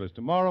Victor dealers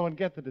tomorrow and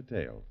get the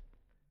details.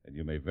 And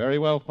you may very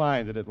well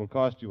find that it will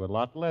cost you a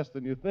lot less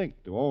than you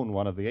think to own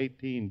one of the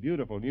 18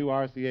 beautiful new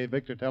RCA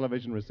Victor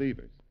television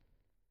receivers.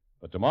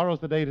 But tomorrow's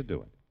the day to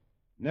do it.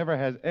 Never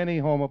has any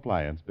home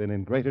appliance been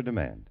in greater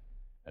demand.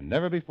 And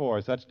never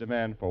before such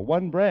demand for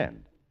one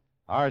brand,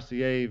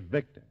 RCA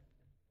Victor.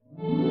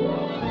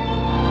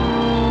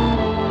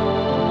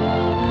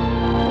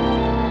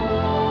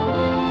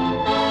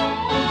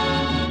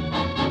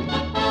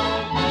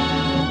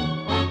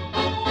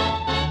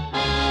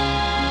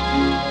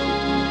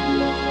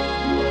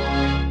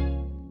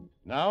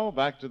 Now,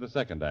 back to the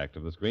second act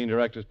of the Screen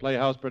Directors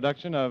Playhouse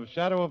production of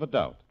Shadow of a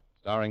Doubt,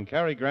 starring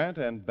Cary Grant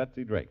and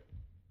Betsy Drake.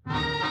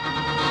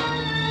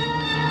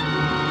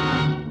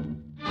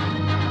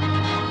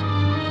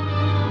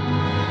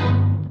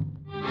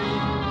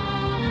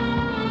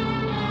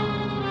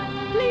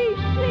 Please,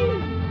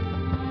 please.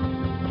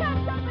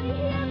 Can't somebody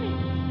hear me?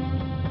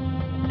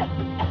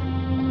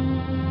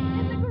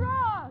 In the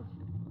garage.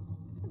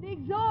 The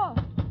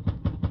exhaust.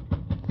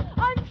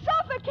 I'm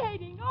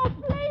suffocating. Oh,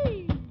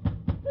 please.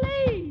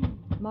 Please.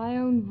 My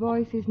own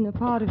voice isn't a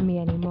part of me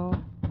anymore.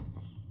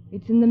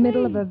 It's in the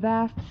middle of a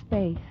vast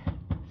space,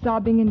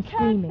 sobbing and Can't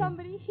screaming.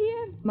 somebody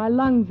hear me? My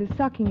lungs are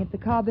sucking at the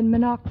carbon In the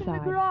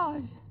monoxide.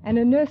 garage. And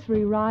a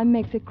nursery rhyme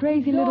makes a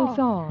crazy little Exhaust.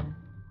 song.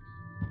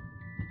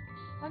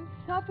 I'm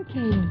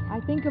suffocating. I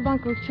think of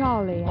Uncle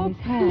Charlie and Oh, his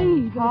hands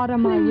please, hard oh,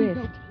 on my please,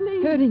 wrist, oh,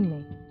 please. hurting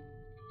me.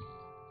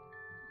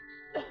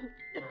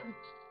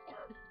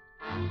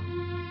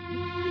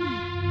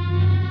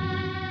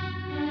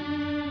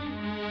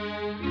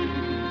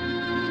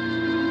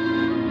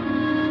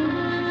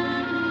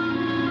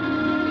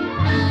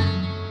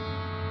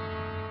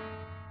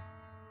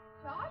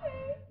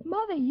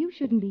 Mother, you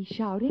shouldn't be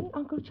shouting.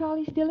 Uncle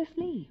Charlie's still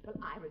asleep. Well,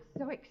 I was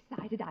so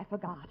excited I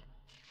forgot.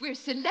 We're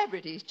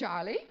celebrities,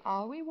 Charlie.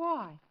 Are we?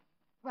 Why?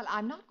 Well,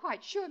 I'm not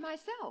quite sure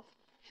myself.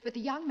 But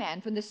the young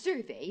man from the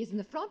survey is in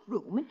the front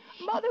room. And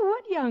Mother,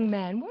 what young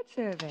man? What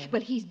survey?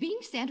 well, he's being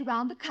sent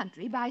around the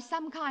country by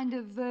some kind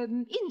of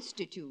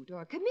institute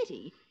or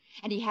committee.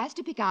 And he has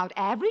to pick out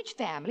average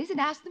families and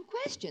ask them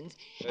questions.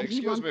 And he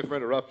Excuse me for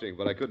interrupting,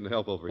 but I couldn't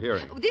help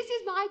overhearing. This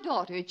is my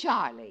daughter,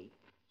 Charlie.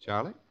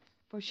 Charlie?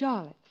 For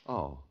Charlotte.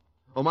 Oh.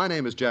 Oh, my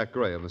name is Jack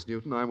Graham, Miss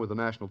Newton. I'm with the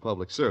National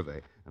Public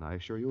Survey, and I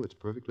assure you it's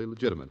perfectly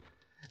legitimate.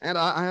 And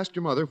I asked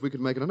your mother if we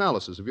could make an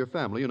analysis of your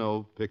family, you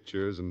know,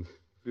 pictures and a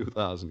few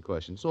thousand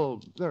questions.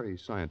 All very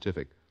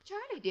scientific.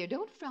 Charlie, dear,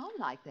 don't frown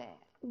like that.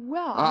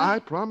 Well, I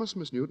promise,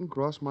 Miss Newton,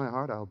 cross my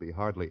heart, I'll be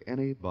hardly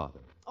any bother.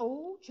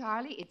 Oh,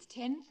 Charlie, it's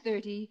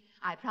 10:30.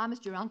 I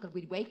promised your uncle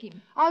we'd wake him.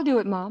 I'll do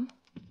it, Mom.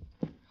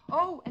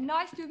 Oh, and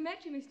nice to have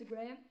met you, Mr.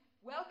 Graham.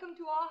 Welcome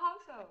to our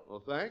household.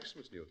 Well, thanks,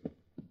 Miss Newton.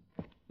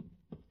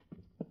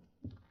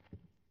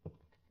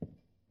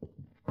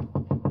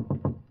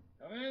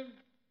 Come in.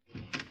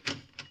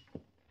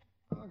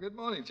 Oh, good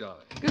morning,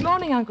 Charlie. Good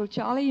morning, Uncle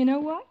Charlie. You know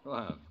what?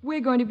 What? We're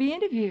going to be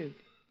interviewed.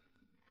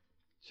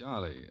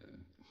 Charlie,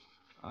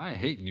 I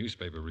hate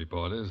newspaper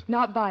reporters.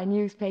 Not by a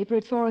newspaper.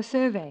 It's for a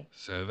survey.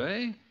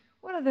 Survey?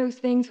 One of those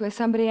things where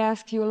somebody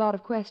asks you a lot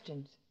of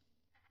questions.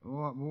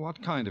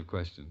 What kind of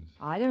questions?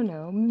 I don't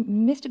know.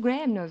 Mr.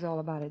 Graham knows all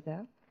about it,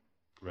 though.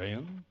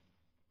 Graham?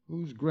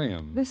 Who's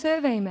Graham? The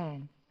survey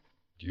man.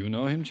 Do you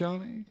know him,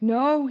 Charlie?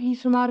 No,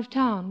 he's from out of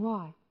town.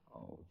 Why?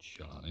 Oh,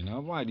 Charlie,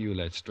 now why do you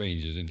let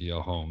strangers into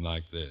your home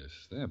like this?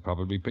 They're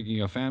probably picking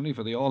your family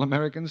for the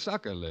All-American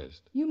Sucker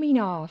list. You mean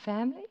our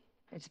family?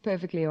 It's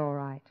perfectly all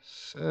right.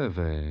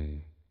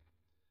 Survey.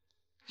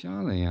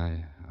 Charlie,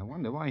 I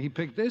wonder why he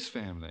picked this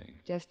family.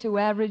 Just too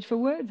average for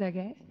words, I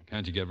guess.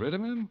 Can't you get rid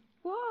of him?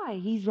 Why?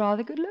 He's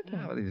rather good looking.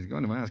 Yeah, but if he's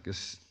going to ask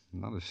us a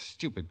lot of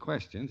stupid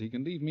questions, he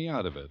can leave me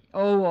out of it.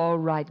 Oh, all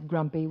right,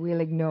 Grumpy.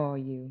 We'll ignore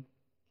you.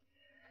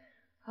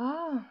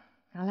 Oh,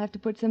 I'll have to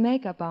put some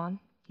makeup on.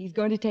 He's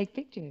going to take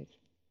pictures.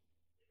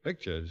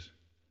 Pictures?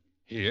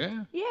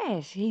 Here?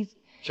 Yes, he's...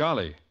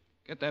 Charlie,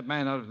 get that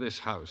man out of this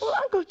house. Well,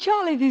 Uncle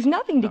Charlie, there's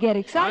nothing to get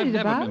excited I've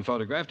never about. been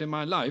photographed in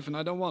my life, and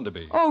I don't want to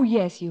be. Oh,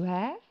 yes, you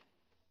have.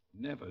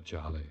 Never,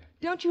 Charlie.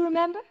 Don't you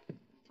remember?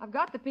 I've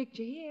got the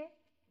picture here.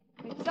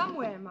 It's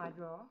somewhere in my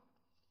drawer.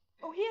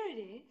 Oh, here it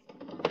is.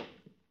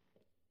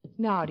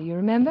 Now, do you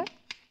remember?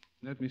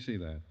 Let me see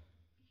that.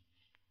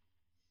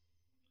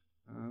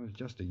 I was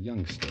just a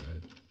youngster.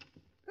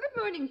 Good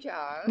morning,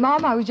 Charles.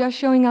 Mom, I was just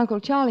showing Uncle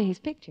Charlie his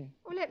picture.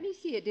 Oh, let me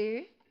see it,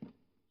 dear.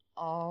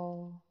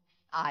 Oh,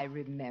 I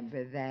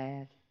remember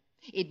that.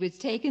 It was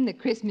taken the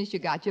Christmas you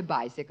got your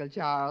bicycle,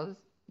 Charles,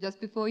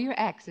 just before your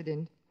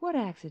accident. What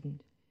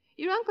accident?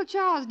 Your Uncle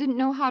Charles didn't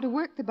know how to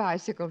work the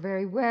bicycle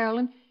very well,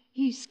 and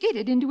he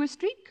skidded into a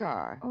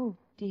streetcar. Oh,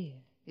 dear.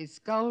 His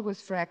skull was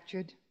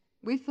fractured.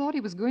 We thought he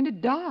was going to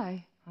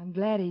die. I'm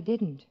glad he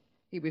didn't.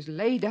 He was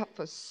laid up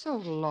for so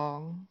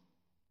long.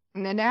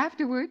 And then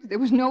afterwards, there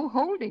was no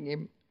holding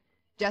him.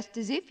 Just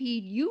as if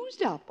he'd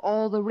used up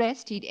all the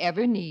rest he'd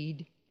ever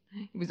need.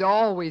 He was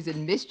always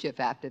in mischief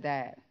after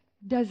that.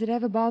 Does it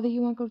ever bother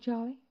you, Uncle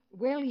Charlie?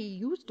 Well, he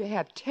used to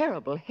have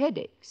terrible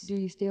headaches. Do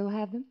you still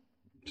have them?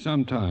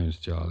 Sometimes,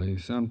 Charlie.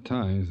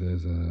 Sometimes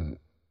there's a...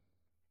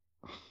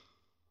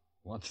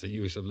 What's the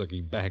use of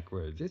looking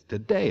backwards? It's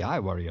today I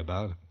worry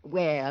about.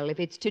 Well, if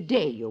it's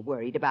today you're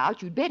worried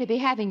about, you'd better be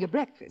having your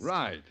breakfast.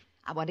 Right.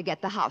 I want to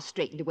get the house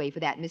straightened away for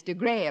that Mr.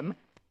 Graham.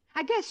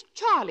 I guess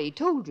Charlie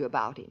told you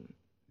about him.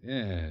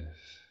 Yes,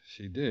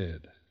 she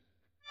did.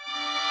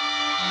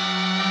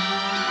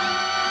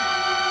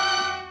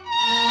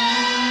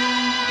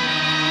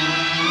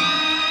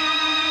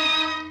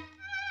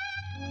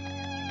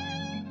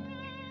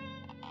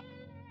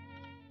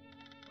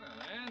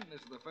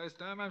 This is the first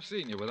time I've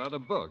seen you without a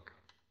book.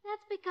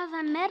 That's because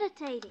I'm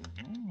meditating.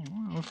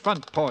 Well,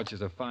 front porch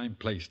is a fine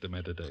place to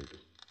meditate.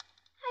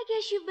 I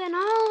guess you've been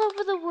all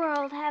over the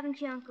world,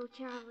 haven't you, Uncle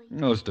Charlie?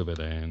 Most of it,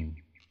 Anne.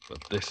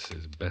 But this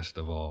is best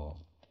of all.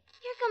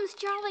 Here comes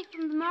Charlie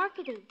from the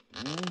marketing.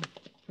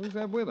 Who's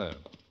that with her?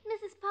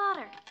 Mrs.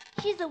 Potter.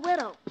 She's a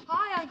widow.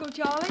 Hi, Uncle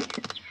Charlie.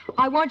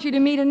 I want you to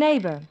meet a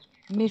neighbor.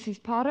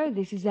 Mrs. Potter,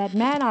 this is that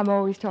man I'm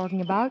always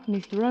talking about,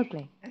 Mr.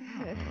 Oakley.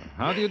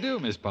 How do you do,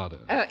 Miss Potter?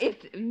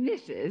 It's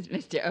Mrs.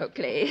 Mr.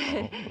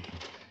 Oakley.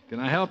 Can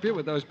I help you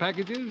with those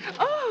packages?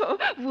 Oh,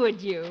 would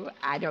you?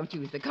 I don't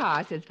use the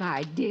car since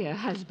my dear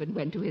husband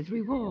went to his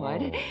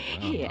reward.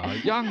 Here. A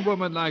young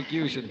woman like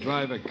you should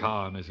drive a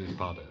car, Mrs.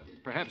 Potter.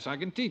 Perhaps I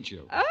can teach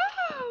you.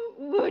 Oh,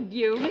 would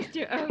you,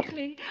 Mr.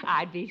 Oakley?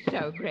 I'd be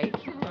so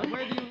grateful.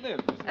 Where do you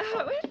live, Mrs. Potter?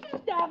 Oh, it's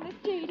just down the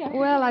street.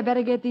 Well, I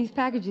better get these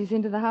packages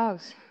into the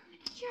house.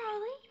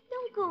 Charlie,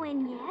 don't go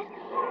in yet.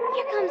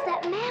 Here comes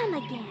that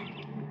man again.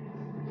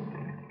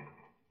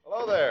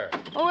 Hello there.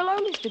 Oh, hello,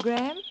 Mr.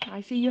 Graham. I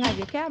see you have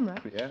your camera.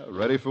 Yeah,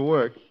 ready for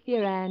work.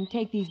 Here, Anne,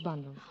 take these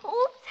bundles.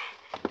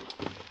 Oops.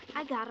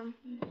 I got him.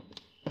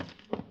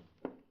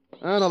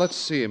 Now, let's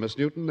see, Miss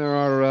Newton. There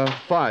are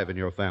 5 in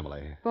your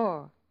family.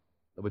 4.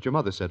 But your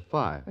mother said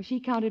 5. Well, she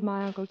counted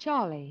my Uncle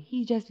Charlie.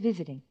 He's just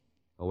visiting.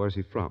 Oh, where's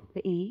he from?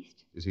 The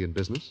East. Is he in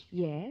business?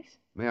 Yes.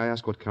 May I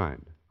ask what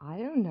kind? I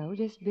don't know,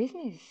 just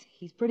business.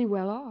 He's pretty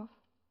well off.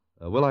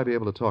 Will I be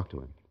able to talk to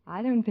him?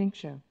 I don't think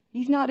so.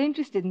 He's not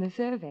interested in the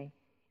survey.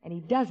 And he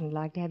doesn't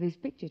like to have his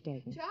picture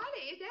taken.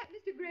 Charlie, is that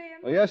Mr.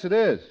 Graham? Oh, yes, it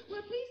is.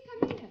 Well, please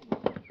come in.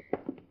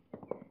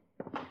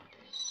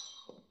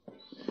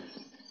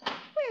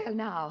 Well,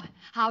 now,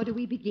 how do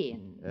we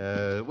begin?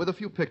 With a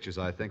few pictures,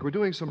 I think. We're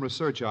doing some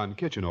research on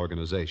kitchen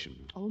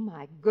organization. Oh,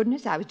 my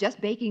goodness, I was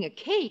just baking a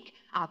cake.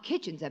 Our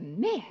kitchen's a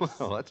mess.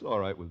 Well, that's all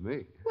right with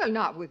me. Well,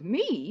 not with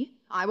me.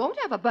 I won't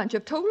have a bunch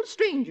of total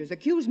strangers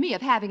accuse me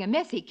of having a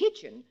messy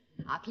kitchen.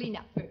 I'll clean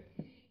up first.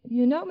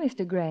 You know,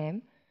 Mr.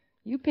 Graham,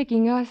 you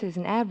picking us as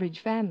an average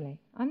family.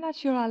 I'm not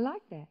sure I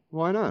like that.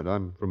 Why not?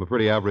 I'm from a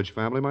pretty average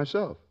family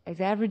myself. As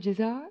average as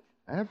ours?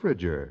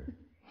 Averager.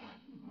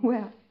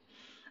 Well,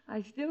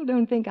 I still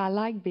don't think I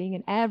like being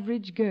an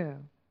average girl.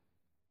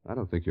 I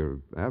don't think you're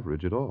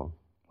average at all.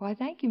 Why,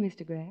 thank you,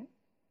 Mr. Graham.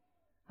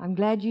 I'm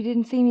glad you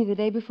didn't see me the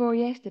day before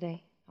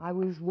yesterday. I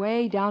was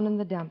way down in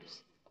the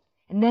dumps.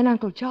 And then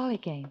Uncle Charlie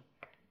came.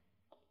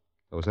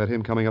 Oh, is that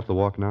him coming up the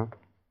walk now?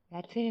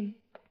 That's him.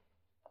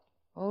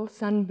 All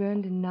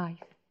sunburned and nice.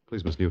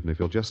 Please, Miss Newton, if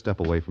you'll just step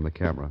away from the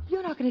camera.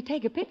 You're not going to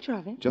take a picture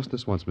of him? Just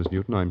this once, Miss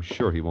Newton. I'm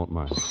sure he won't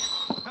mind.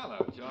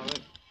 Hello,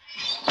 Charlie.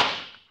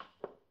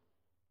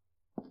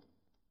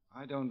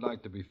 I don't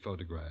like to be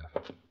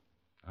photographed.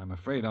 I'm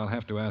afraid I'll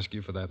have to ask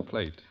you for that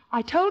plate.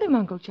 I told him,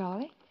 Uncle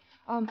Charlie.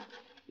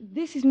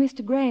 This is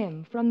Mr.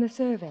 Graham from the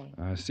survey.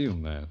 I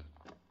assume that.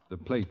 The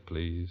plate,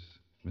 please,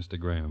 Mr.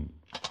 Graham.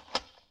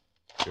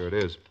 Here it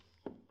is.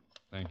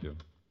 Thank you.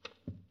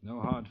 No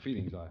hard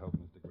feelings, I hope,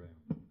 Mr. Graham.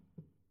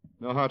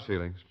 No hard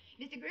feelings.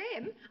 Mr.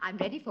 Graham, I'm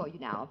ready for you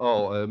now.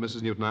 Oh,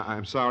 Mrs. Newton,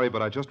 I'm sorry,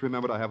 but I just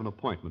remembered I have an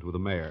appointment with the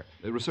mayor.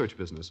 A research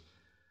business.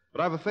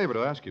 But I have a favor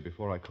to ask you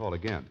before I call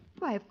again.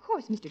 Why, of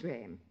course, Mr.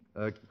 Graham.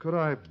 Could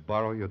I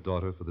borrow your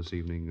daughter for this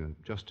evening,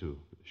 just to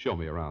show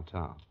me around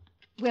town?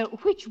 Well,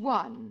 which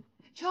one?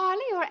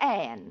 Charlie or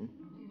Anne?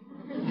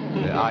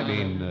 I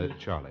mean,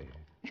 Charlie.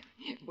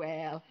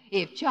 Well,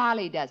 if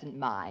Charlie doesn't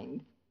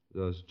mind.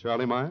 Does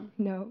Charlie mind?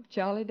 No,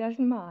 Charlie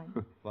doesn't mind.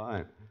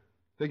 Fine.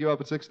 Pick you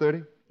up at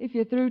 6:30? If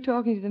you're through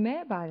talking to the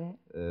mayor by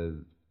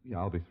then. Yeah,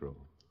 I'll be through.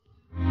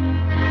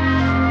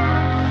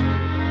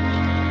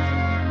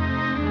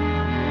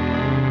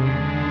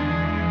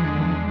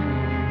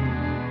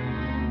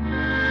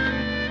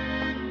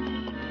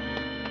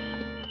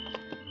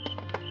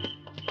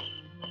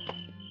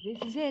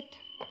 This is it.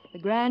 The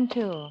Grand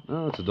Tour.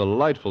 Oh, it's a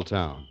delightful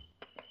town.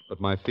 But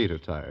my feet are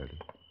tired.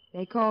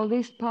 They call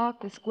this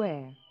park the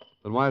Square.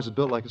 Then why is it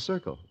built like a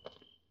circle?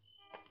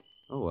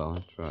 Oh, well,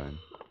 I tried.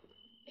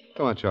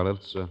 Come on, Charlie.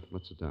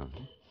 Let's sit down.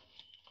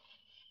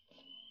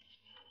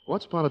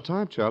 Once upon a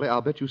time, Charlie,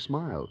 I'll bet you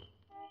smiled.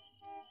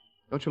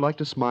 Don't you like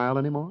to smile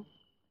anymore?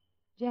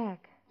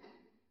 Jack,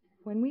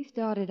 when we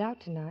started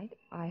out tonight,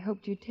 I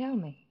hoped you'd tell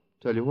me.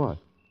 Tell you what?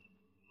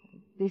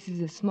 This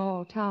is a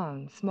small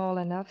town, small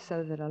enough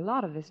so that a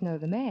lot of us know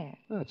the mayor.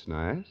 That's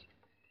nice.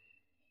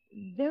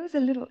 There was a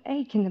little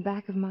ache in the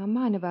back of my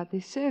mind about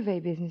this survey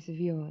business of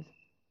yours.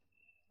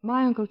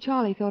 My Uncle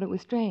Charlie thought it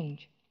was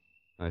strange.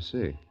 I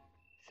see.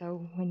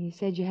 So when you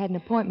said you had an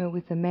appointment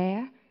with the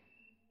mayor,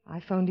 I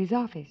phoned his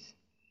office.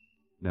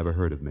 Never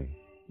heard of me.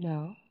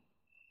 No.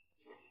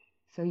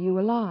 So you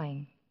were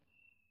lying.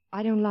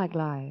 I don't like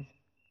lies.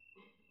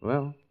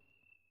 Well,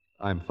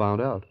 I'm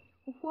found out.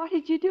 Why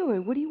did you do it?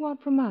 What do you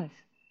want from us?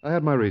 I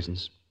had my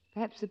reasons.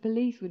 Perhaps the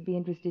police would be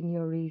interested in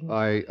your reasons.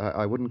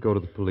 I wouldn't go to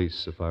the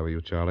police if I were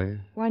you, Charlie.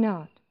 Why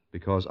not?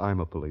 Because I'm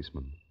a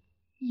policeman.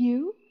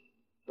 You?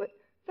 But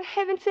for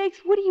heaven's sakes,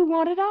 what do you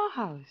want at our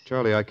house?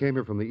 Charlie, I came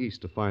here from the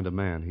east to find a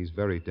man. He's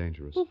very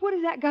dangerous. Well, what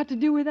has that got to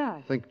do with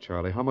us? Think,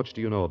 Charlie, how much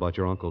do you know about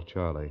your Uncle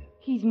Charlie?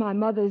 He's my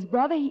mother's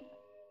brother.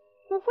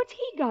 Well, what's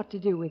he got to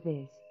do with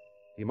this?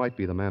 He might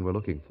be the man we're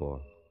looking for.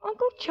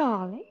 Uncle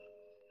Charlie?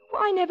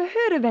 Well, I never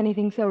heard of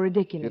anything so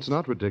ridiculous. It's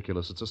not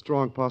ridiculous. It's a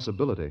strong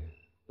possibility.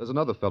 There's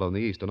another fellow in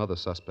the east, another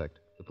suspect.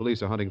 The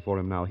police are hunting for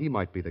him now. He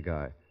might be the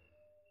guy.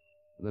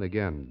 And then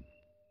again,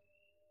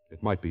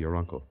 it might be your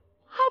uncle.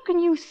 How can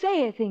you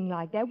say a thing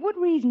like that? What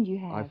reason do you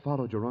have? I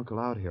followed your uncle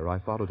out here. I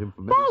followed him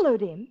from...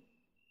 Followed him?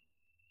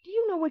 Do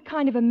you know what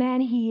kind of a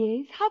man he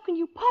is? How can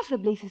you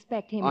possibly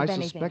suspect him of anything?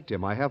 I suspect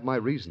him. I have my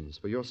reasons.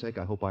 For your sake,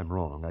 I hope I'm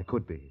wrong. I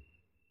could be.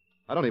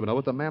 I don't even know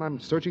what the man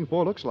I'm searching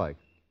for looks like.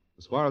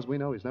 As far as we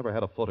know, he's never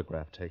had a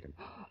photograph taken.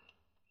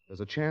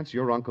 There's a chance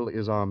your uncle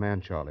is our man,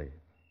 Charlie.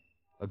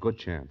 A good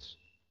chance.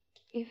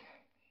 If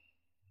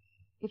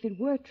it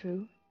were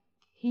true,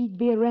 he'd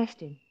be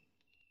arrested.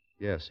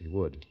 Yes, he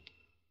would.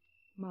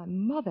 My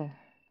mother.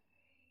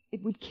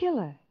 It would kill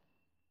her.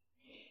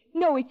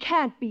 No, it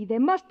can't be. There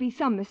must be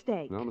some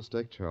mistake. No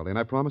mistake, Charlie. And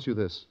I promise you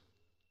this.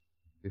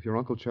 If your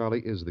Uncle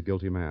Charlie is the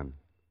guilty man,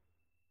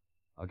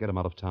 I'll get him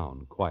out of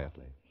town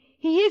quietly.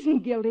 He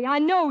isn't guilty. I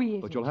know he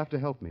isn't. But you'll have to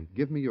help me.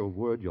 Give me your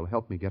word you'll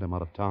help me get him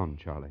out of town,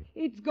 Charlie.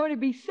 It's going to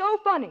be so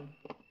funny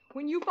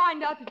when you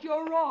find out that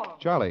you're wrong.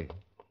 Charlie.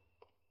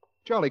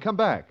 Charlie, come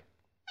back.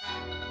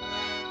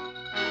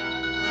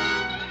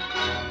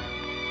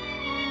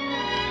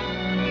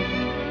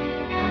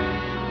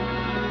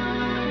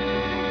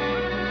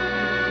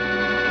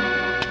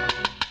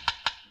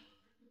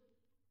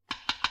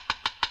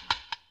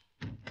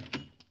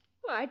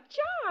 Why,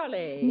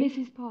 Charlie.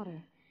 Mrs.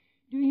 Potter,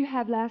 do you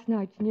have last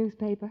night's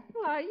newspaper?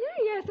 Why,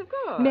 yes, of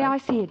course. May I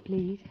see it,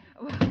 please?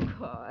 Well, of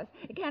course.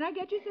 Can I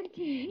get you some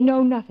tea?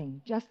 No,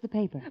 nothing. Just the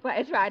paper. Well,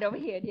 it's right over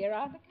here, dear,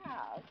 on the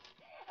couch.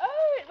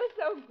 Oh, it was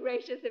so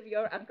gracious of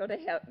your uncle to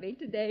help me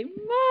today.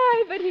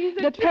 My, but he's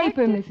The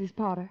paper, Mrs.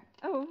 Potter.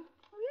 Oh,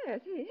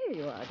 yes, here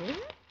you are, dear.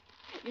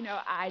 You know,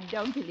 I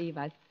don't believe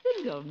a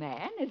single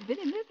man has been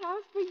in this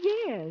house for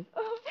years.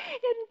 Oh,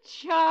 and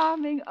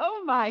charming.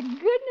 Oh, my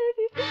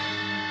goodness.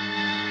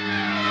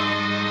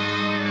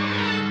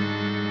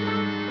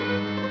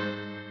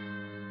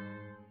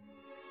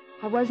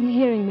 I wasn't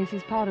hearing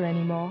Mrs. Potter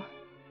anymore,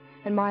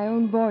 and my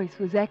own voice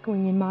was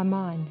echoing in my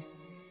mind,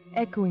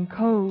 echoing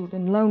cold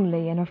and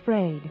lonely and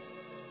afraid.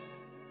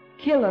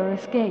 Killer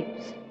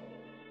escapes.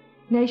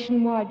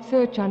 Nationwide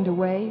search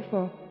underway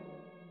for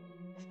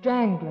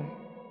strangler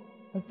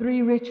of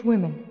 3 rich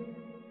women.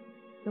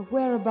 The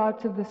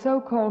whereabouts of the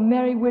so-called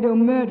Merry Widow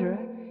murderer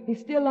is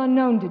still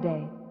unknown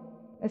today.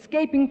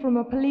 Escaping from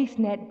a police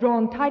net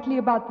drawn tightly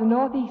about the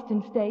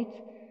northeastern states,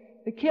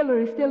 the killer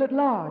is still at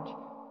large.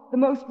 The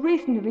most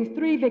recent of his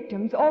 3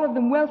 victims, all of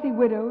them wealthy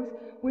widows,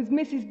 was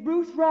Mrs.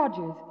 Bruce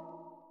Rogers,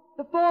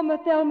 the former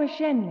Thelma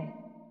Shenley.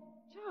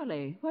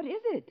 Charlie, what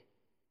is it?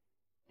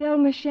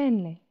 Thelma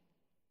Shenley.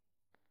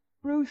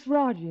 Bruce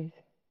Rogers.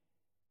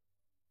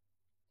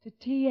 To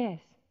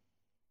T.S.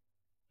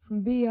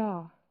 From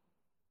B.R.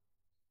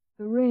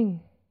 The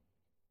Ring.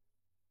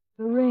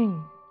 The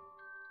Ring.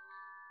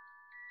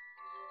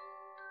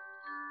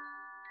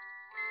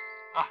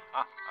 Ha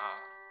ha ha.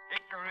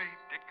 Hickory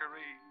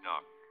dickory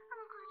dock.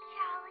 Uncle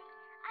Charlie,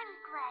 I'm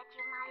glad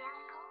you're my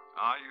uncle.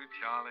 Are you,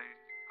 Charlie?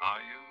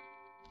 Are you?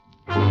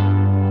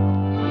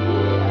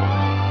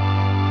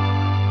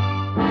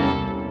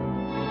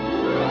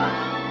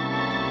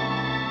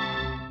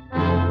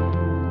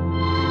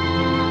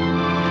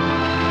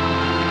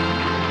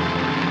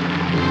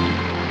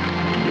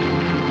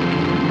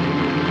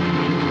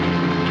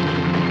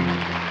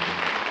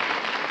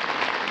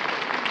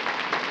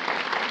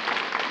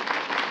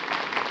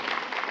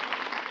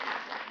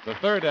 The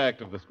third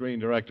act of the Screen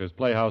Directors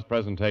Playhouse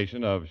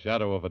presentation of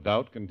Shadow of a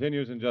Doubt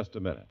continues in just a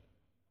minute.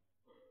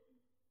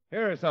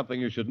 Here is something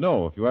you should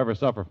know if you ever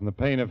suffer from the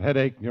pain of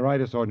headache,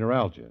 neuritis, or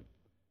neuralgia.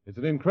 It's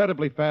an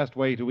incredibly fast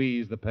way to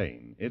ease the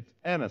pain. It's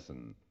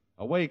Anacin,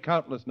 a way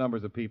countless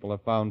numbers of people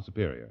have found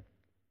superior.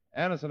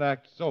 Anacin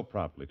acts so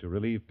promptly to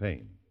relieve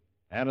pain.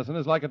 Anacin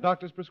is like a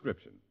doctor's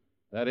prescription.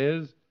 That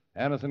is,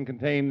 Anacin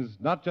contains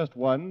not just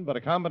one, but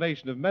a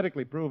combination of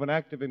medically proven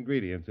active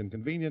ingredients in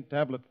convenient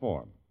tablet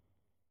form.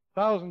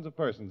 Thousands of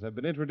persons have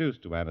been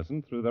introduced to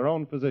Anacin through their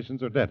own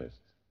physicians or dentists.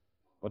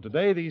 But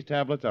today, these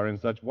tablets are in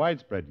such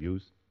widespread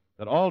use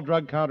that all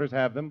drug counters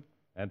have them,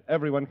 and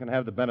everyone can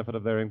have the benefit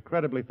of their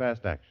incredibly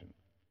fast action.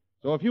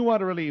 So if you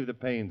want to relieve the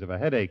pains of a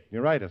headache,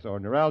 neuritis, or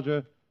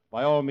neuralgia,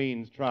 by all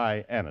means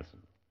try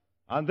Anacin.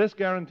 On this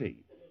guarantee,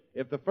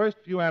 if the first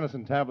few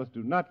Anacin tablets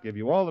do not give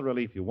you all the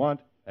relief you want,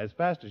 as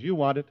fast as you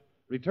want it,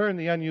 return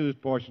the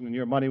unused portion and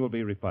your money will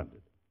be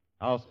refunded.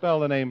 I'll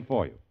spell the name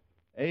for you.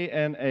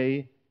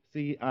 Anacin.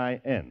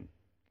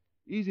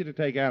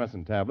 Easy-to-take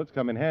Anacin tablets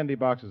come in handy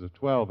boxes of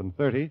 12 and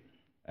 30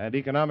 and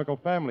economical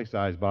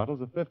family-size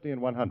bottles of 50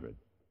 and 100.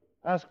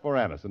 Ask for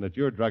Anacin at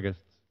your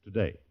druggist's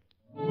today.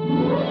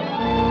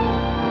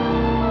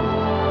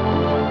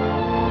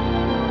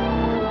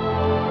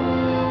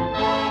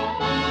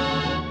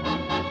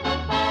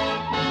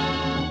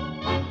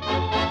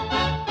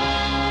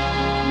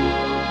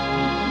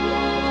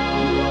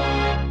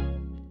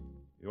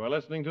 You are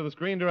listening to the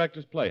Screen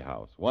Directors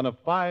Playhouse, one of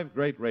 5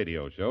 great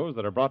radio shows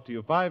that are brought to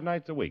you 5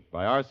 nights a week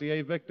by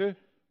RCA Victor,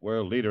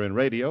 world leader in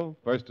radio,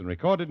 first in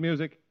recorded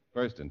music,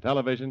 first in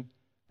television,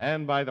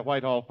 and by the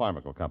Whitehall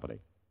Pharmaceutical Company,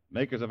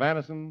 makers of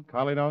Anacin,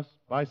 Colinos,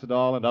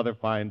 Bicidol, and other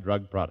fine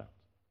drug products.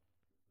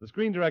 The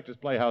Screen Directors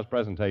Playhouse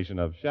presentation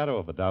of Shadow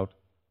of a Doubt,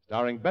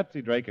 starring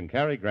Betsy Drake and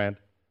Cary Grant,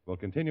 will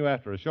continue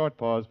after a short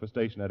pause for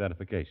station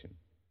identification.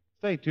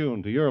 Stay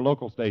tuned to your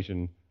local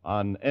station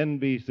on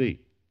NBC.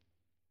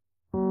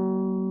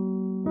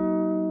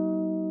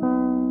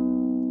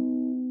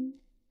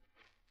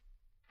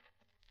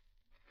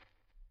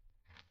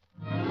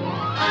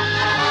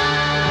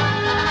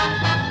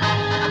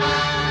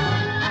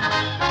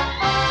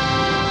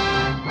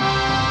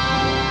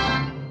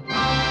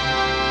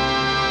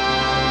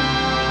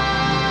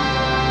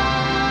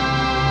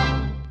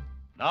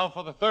 Now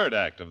for the third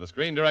act of the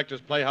Screen Directors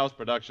Playhouse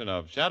production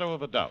of Shadow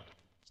of a Doubt,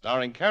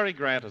 starring Cary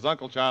Grant as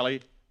Uncle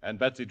Charlie and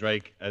Betsy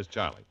Drake as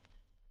Charlie.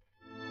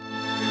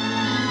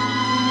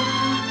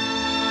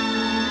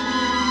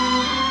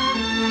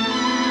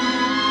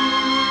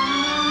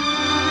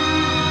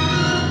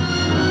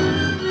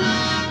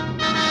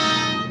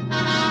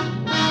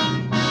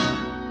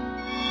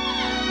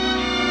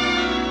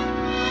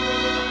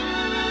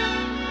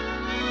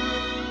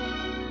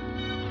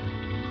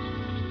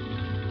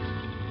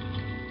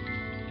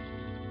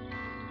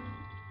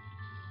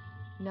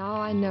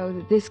 Now I know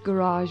that this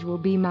garage will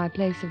be my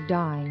place of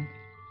dying.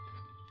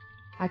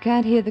 I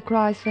can't hear the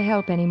cries for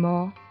help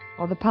anymore,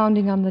 or the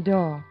pounding on the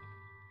door.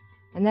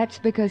 And that's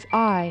because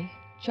I,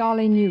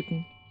 Charlie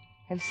Newton,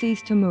 have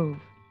ceased to move.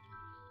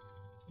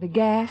 The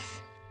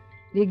gas,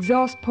 the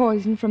exhaust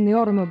poison from the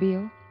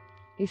automobile,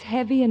 is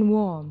heavy and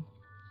warm.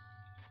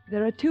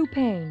 There are 2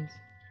 pains.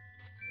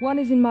 One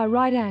is in my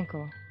right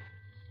ankle,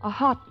 a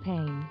hot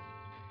pain,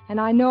 and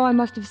I know I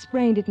must have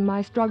sprained it in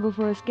my struggle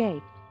for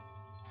escape.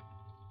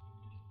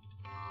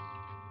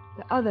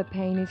 The other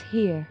pain is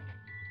here,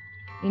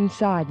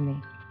 inside me.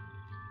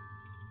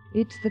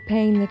 It's the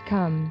pain that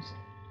comes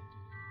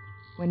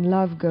when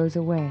love goes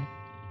away.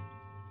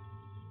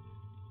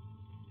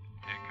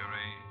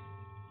 Hickory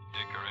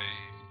dickory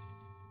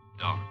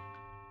dock.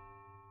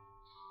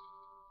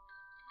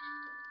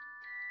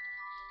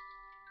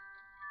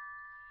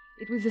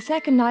 It was the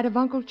second night of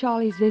Uncle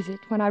Charlie's visit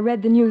when I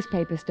read the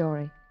newspaper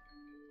story.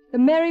 The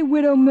Merry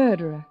Widow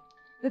Murderer,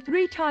 the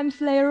 3-time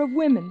slayer of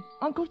women,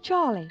 Uncle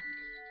Charlie.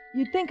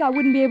 You'd think I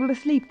wouldn't be able to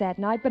sleep that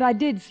night, but I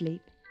did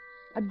sleep.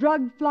 A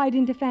drugged flight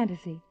into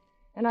fantasy.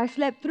 And I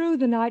slept through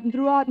the night and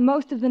throughout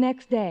most of the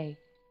next day.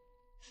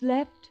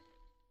 Slept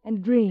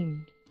and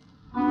dreamed.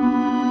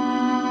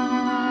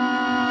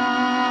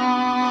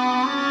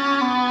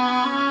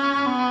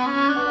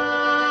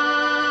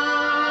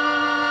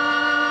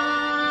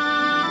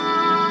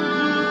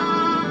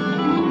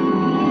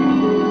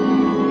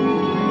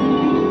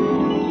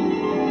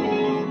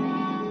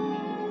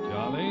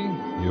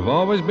 You've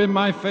always been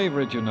my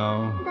favorite, you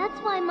know. That's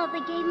why Mother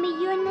gave me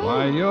your name.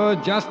 Why, you're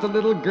just a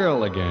little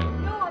girl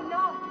again. No, I'm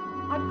not.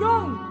 I'm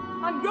grown.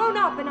 I'm grown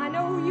up, and I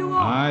know who you are.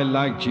 I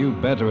liked you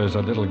better as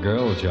a little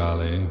girl,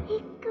 Charlie.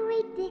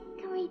 Hickory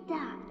dickory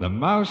dock. The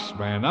mouse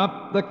ran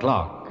up the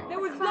clock. There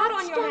was blood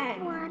on your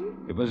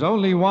hand. It was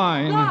only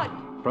wine. Blood.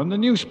 From the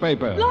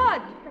newspaper.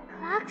 Blood. The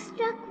clock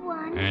struck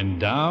 1.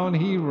 And down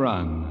he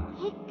run.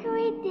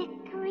 Hickory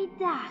dickory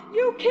dock.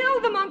 You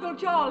killed them, Uncle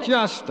Charlie.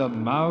 Just a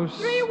mouse.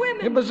 3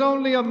 women. It was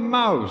only a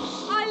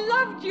mouse. I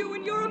loved you,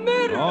 and you're a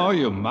murderer. Oh,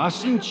 you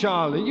mustn't,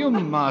 Charlie. You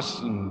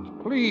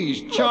mustn't.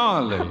 Please,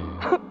 Charlie.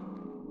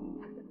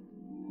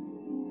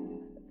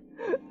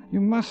 You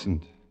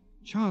mustn't.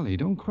 Charlie,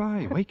 don't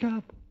cry. Wake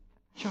up.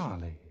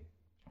 Charlie.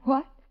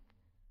 What?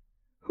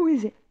 Who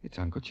is it? It's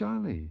Uncle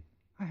Charlie.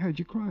 I heard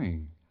you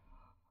crying.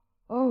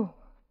 Oh,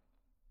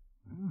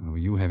 Oh, were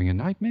you having a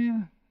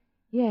nightmare?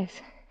 yes.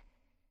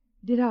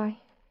 Did I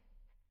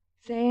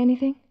say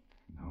anything?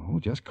 No,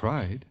 just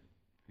cried.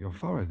 Your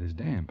forehead is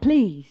damp.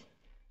 Please,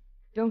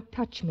 don't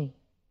touch me.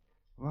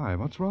 Why?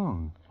 What's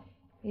wrong?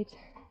 It's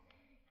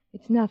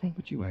nothing.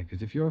 But you act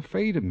as if you're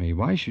afraid of me.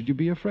 Why should you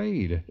be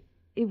afraid?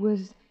 It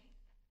was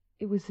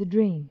the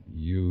dream.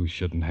 You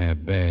shouldn't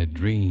have bad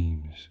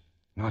dreams.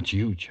 Not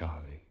you,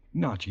 Charlie.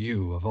 Not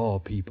you, of all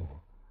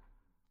people.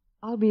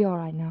 I'll be all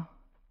right now.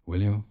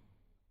 Will you?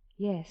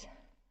 Yes.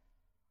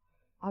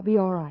 I'll be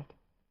all right.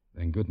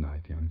 Then good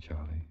night, young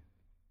Charlie.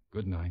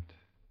 Good night.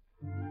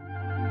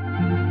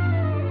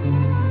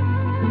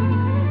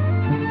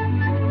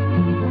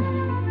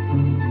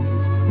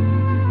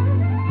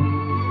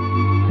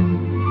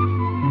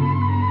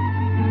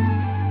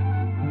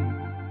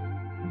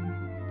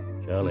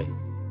 Charlie.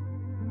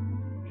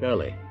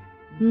 Charlie.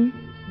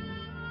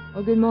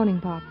 Oh, good morning,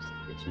 Pops.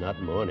 It's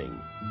not morning.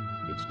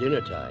 It's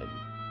dinner time.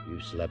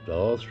 You've slept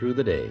all through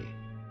the day.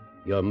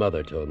 Your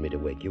mother told me to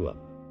wake you up.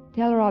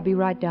 Tell her I'll be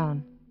right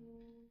down.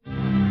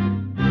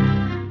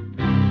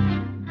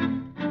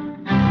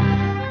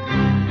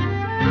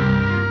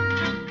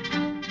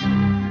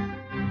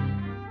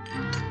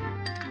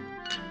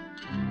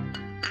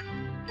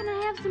 Can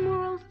I have some more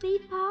roast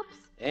beef, Pops?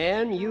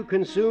 And you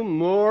consume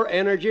more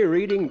energy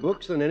reading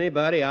books than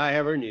anybody I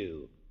ever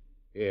knew.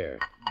 Here.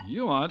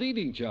 You aren't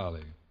eating,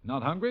 Charlie.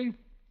 Not hungry?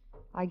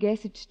 I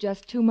guess it's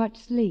just too much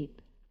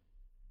sleep.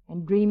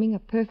 And dreaming a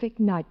perfect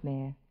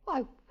nightmare.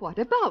 Why, what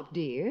about,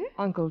 dear?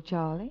 Uncle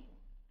Charlie.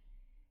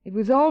 It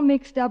was all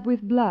mixed up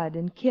with blood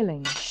and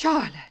killing.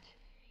 Charlotte!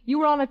 You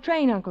were on a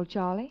train, Uncle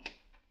Charlie.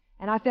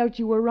 And I felt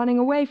you were running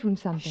away from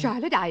something.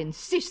 Charlotte, I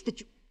insist that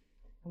you...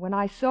 When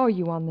I saw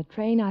you on the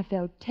train, I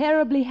felt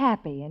terribly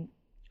happy and...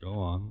 Go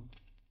on.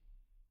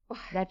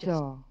 That's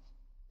all.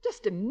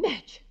 Just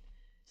imagine.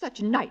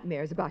 Such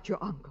nightmares about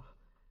your uncle.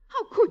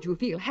 How could you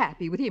feel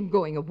happy with him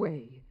going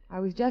away? I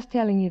was just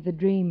telling you the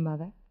dream,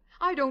 Mother.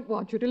 I don't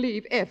want you to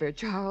leave ever,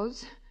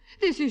 Charles.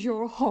 This is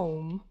your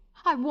home.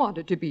 I want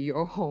it to be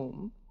your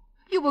home.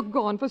 You were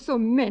gone for so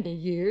many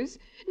years.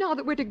 Now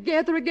that we're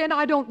together again,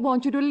 I don't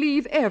want you to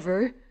leave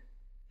ever.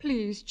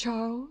 Please,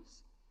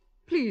 Charles.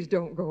 Please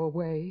don't go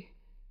away.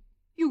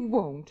 You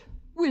won't,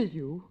 will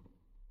you?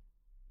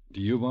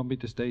 Do you want me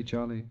to stay,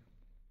 Charlie?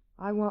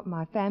 I want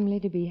my family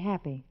to be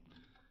happy.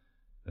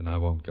 Then I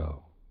won't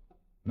go.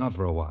 Not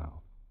for a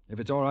while. If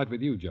it's all right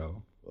with you,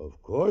 Joe.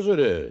 Of course it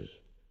is.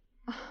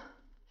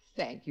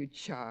 Thank you,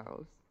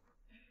 Charles.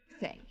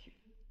 Thank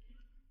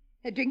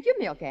you. Drink your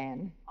milk,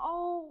 Anne.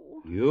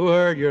 Oh. You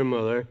heard your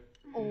mother.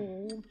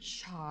 Oh,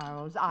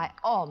 Charles, I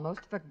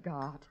almost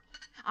forgot.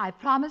 I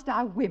promised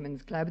our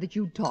women's club that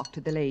you'd talk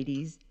to the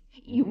ladies.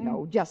 You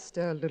know, just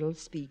a little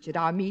speech at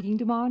our meeting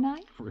tomorrow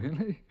night.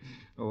 Really?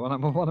 What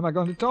am I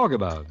going to talk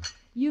about?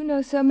 You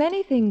know so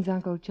many things,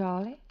 Uncle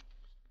Charlie.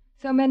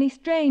 So many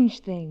strange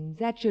things.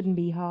 That shouldn't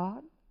be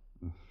hard.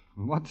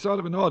 What sort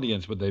of an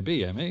audience would they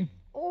be, Emmy?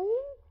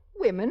 Oh,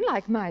 women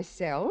like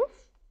myself,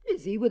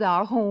 busy with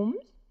our homes.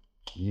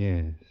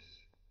 Yes.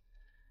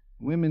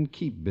 Women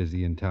keep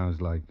busy in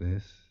towns like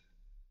this.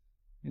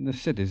 In the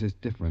cities, it's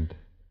different.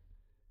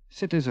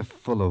 Cities are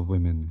full of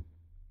women.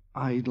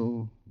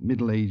 Idle,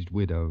 middle-aged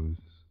widows.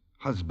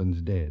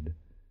 Husbands dead.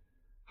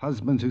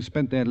 Husbands who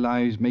spent their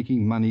lives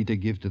making money to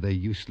give to their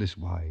useless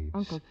wives.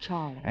 Uncle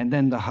Charlie. And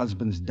then the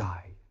husbands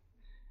die.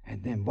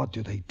 And then what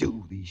do they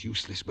do, these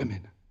useless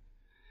women?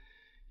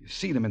 You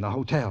see them in the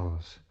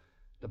hotels.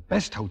 The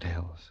best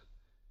hotels.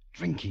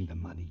 Drinking the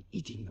money,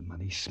 eating the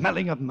money,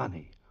 smelling of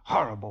money.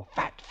 Horrible,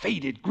 fat,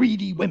 faded,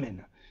 greedy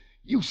women.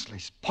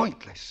 Useless,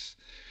 pointless.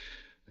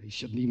 They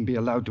shouldn't even be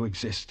allowed to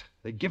exist.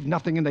 They give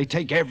nothing and they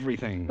take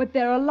everything. But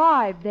they're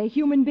alive. They're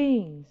human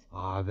beings.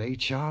 Are they,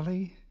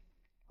 Charlie?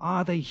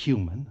 Are they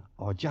human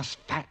or just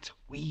fat,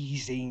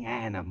 wheezing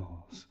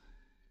animals?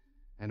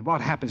 And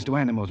what happens to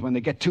animals when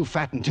they get too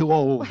fat and too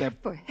old? Well,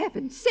 for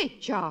heaven's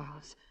sake,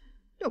 Charles.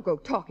 Don't go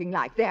talking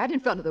like that in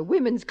front of the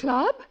women's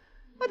club.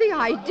 Well, the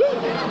idea.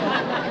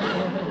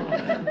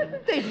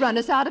 They'd run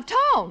us out of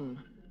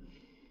town.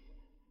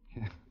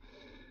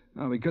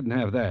 Well, we couldn't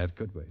have that,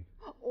 could we?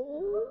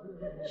 Oh,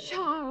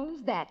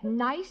 Charles, that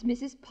nice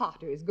Mrs.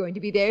 Potter is going to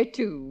be there,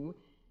 too.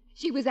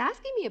 She was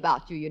asking me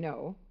about you, you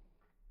know.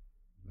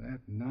 That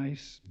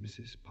nice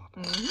Mrs.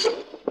 Potter.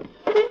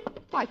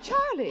 Mm-hmm. Why,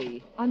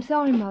 Charlie. I'm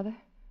sorry, Mother.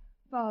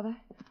 Father,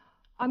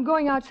 I'm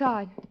going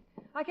outside.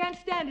 I can't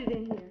stand it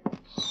in here.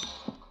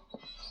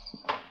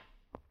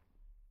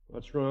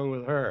 What's wrong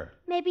with her?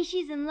 Maybe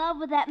she's in love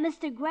with that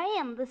Mr.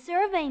 Graham, the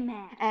survey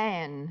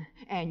man.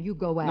 And you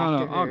go after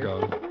No, her. I'll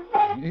go.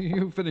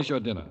 You finish your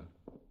dinner.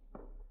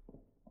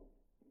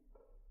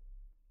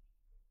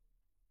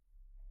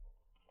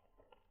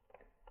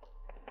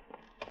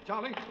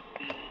 Charlie?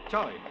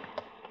 Charlie,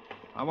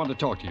 I want to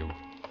talk to you.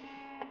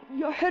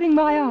 You're hurting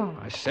my arm.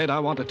 I said I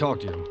want to talk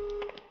to you.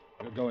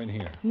 We'll go in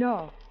here.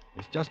 No.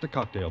 It's just a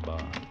cocktail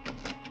bar.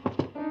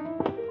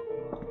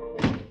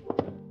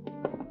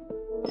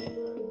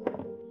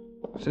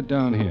 Sit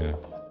down here.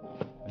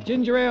 A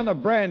ginger ale and a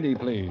brandy,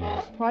 please.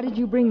 Why did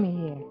you bring me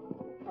here?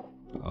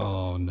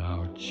 Oh,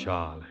 now,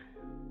 Charlie.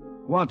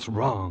 What's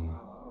wrong?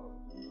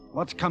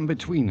 What's come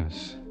between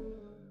us?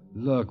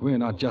 Look, we're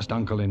not just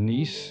uncle and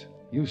niece.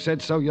 You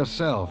said so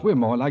yourself. We're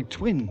more like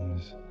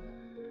twins.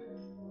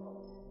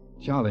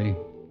 Charlie,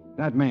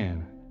 that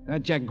man,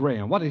 that Jack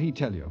Graham, what did he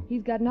tell you?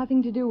 He's got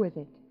nothing to do with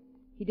it.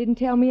 He didn't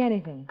tell me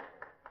anything.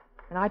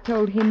 And I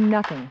told him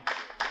nothing.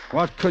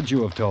 What could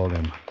you have told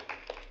him?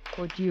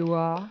 What you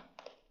are.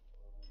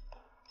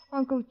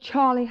 Uncle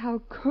Charlie,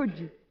 how could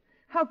you?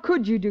 How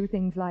could you do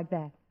things like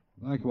that?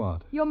 Like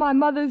what? You're my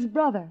mother's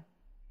brother.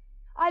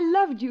 I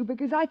loved you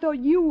because I thought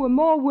you were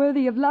more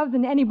worthy of love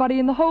than anybody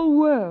in the whole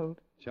world.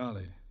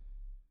 Charlie,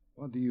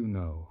 what do you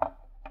know?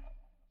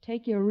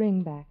 Take your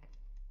ring back.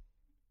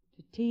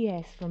 To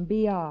T.S. from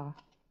B.R.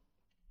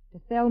 To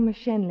Thelma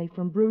Shenley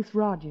from Bruce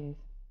Rogers.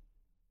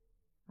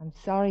 I'm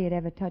sorry it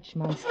ever touched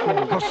my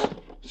skin. Hush.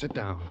 Sit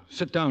down.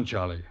 Sit down,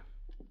 Charlie.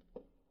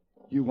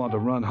 You want to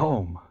run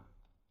home.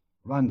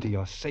 Run to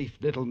your safe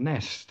little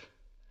nest.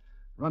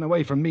 Run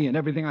away from me and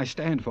everything I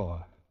stand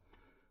for.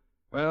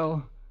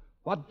 Well,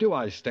 what do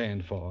I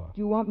stand for?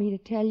 Do you want me to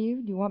tell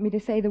you? Do you want me to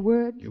say the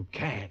word? You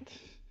can't.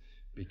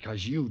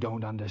 Because you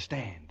don't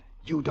understand.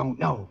 You don't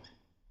know.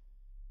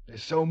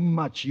 There's so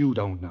much you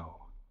don't know.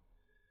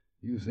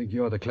 You think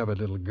you're the clever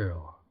little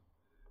girl.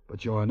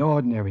 But you're an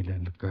ordinary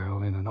little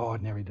girl in an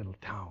ordinary little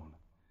town.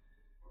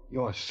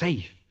 You're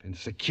safe and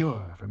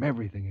secure from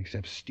everything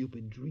except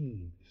stupid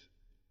dreams.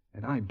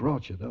 And I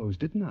brought you those,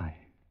 didn't I?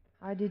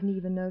 I didn't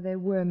even know there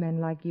were men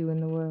like you in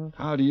the world.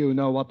 How do you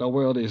know what the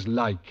world is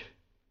like?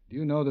 Do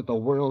you know that the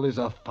world is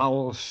a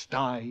foul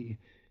sty?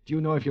 Do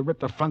you know if you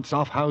ripped the fronts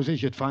off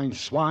houses, you'd find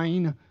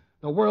swine?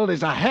 The world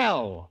is a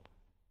hell.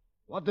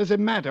 What does it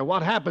matter?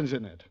 What happens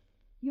in it?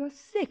 You're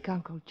sick,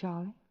 Uncle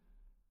Charlie.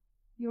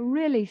 You're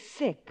really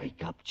sick.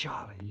 Wake up,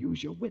 Charlie.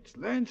 Use your wits.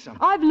 Learn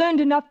something. I've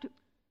learned enough to...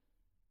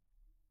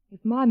 If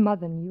my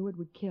mother knew, it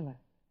would kill her.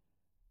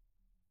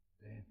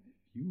 Then,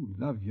 if you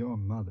love your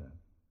mother...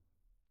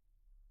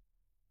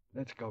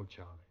 Let's go,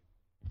 Charlie.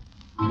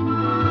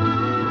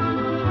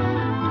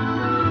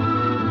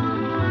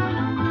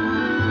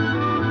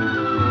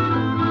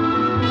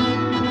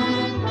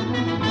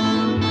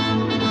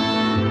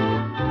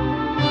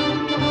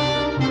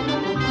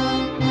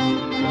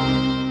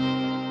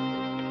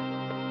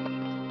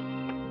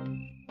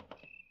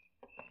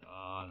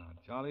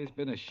 Charlie, it's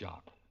been a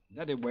shock.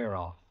 Let it wear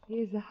off.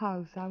 Here's the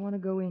house. I want to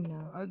go in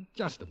now.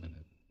 Just a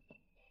minute.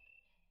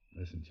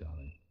 Listen,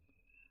 Charlie.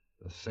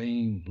 The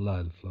same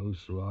blood flows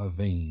through our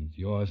veins,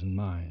 yours and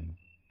mine.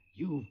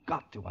 You've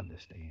got to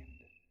understand.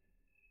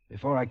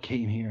 Before I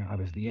came here, I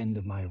was the end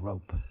of my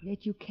rope.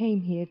 Yet you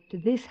came here to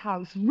this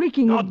house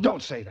reeking No, of...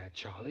 don't say that,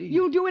 Charlie.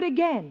 You'll do it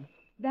again.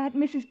 That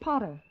Mrs.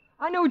 Potter.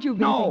 I know what you've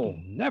been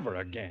thinking. No, never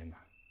again.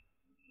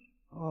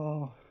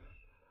 Oh,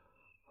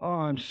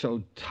 I'm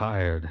so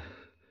tired.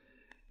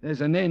 There's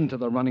an end to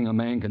the running a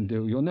man can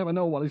do. You'll never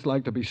know what it's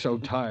like to be so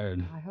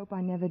tired. I hope I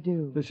never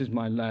do. This is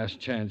my last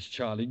chance,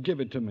 Charlie. Give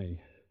it to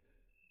me.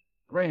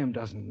 Graham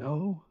doesn't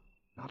know.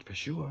 Not for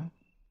sure.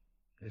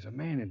 There's a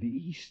man in the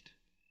East.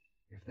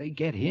 If they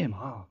get him,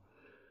 I'll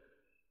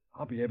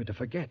be able to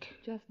forget.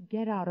 Just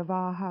get out of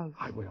our house.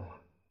 I will.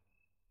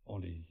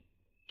 Only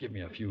give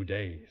me a few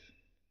days.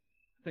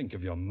 Think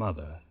of your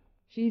mother.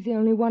 She's the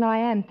only one I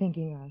am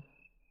thinking of.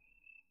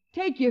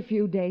 Take your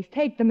few days.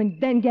 Take them and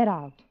then get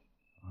out.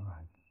 All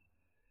right.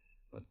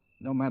 But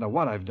no matter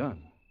what I've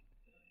done,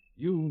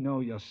 you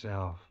know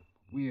yourself,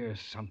 we're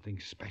something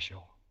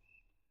special.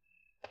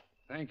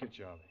 Thank you,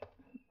 Charlie.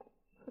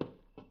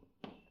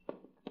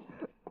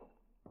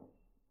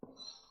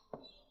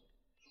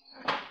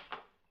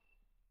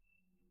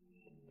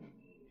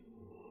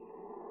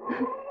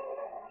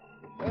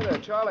 Hey there,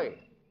 Charlie.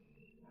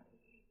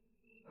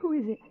 Who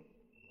is it?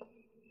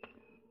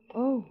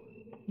 Oh,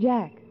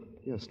 Jack.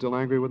 Yeah, still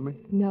angry with me?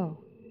 No.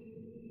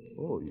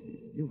 Oh,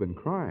 you've been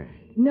crying.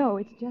 No,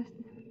 it's just...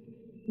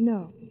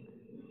 No.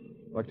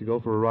 Like to go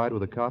for a ride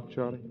with a cop,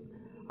 Charlie?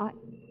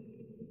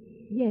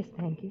 Yes,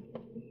 thank you.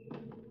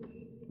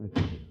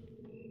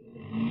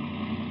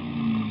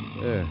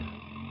 There.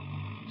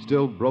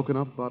 Still broken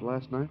up about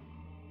last night?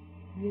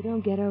 You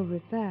don't get over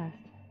it fast.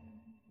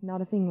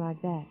 Not a thing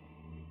like that.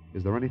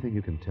 Is there anything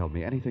you can tell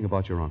me? Anything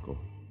about your uncle?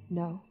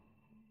 No.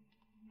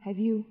 Have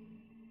you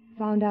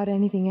found out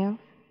anything else?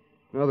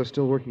 No, they're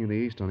still working in the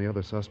East on the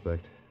other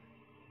suspect.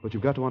 But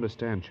you've got to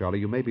understand, Charlie,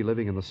 you may be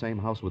living in the same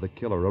house with a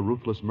killer, a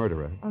ruthless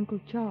murderer. Uncle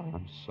Charlie.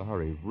 I'm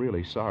sorry,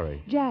 really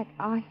sorry. Jack,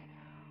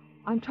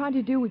 I'm trying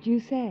to do what you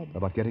said.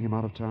 About getting him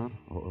out of town?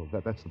 Oh,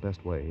 that's the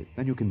best way.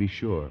 Then you can be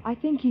sure. I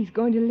think he's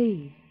going to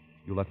leave.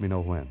 You let me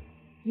know when.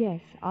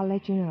 Yes, I'll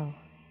let you know.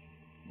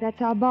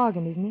 That's our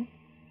bargain, isn't it?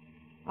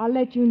 I'll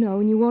let you know,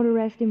 and you won't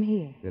arrest him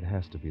here. It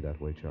has to be that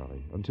way,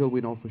 Charlie. Until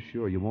we know for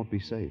sure, you won't be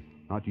safe.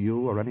 Not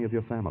you or any of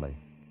your family.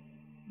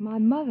 My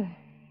mother,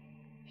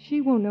 she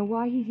won't know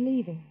why he's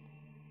leaving.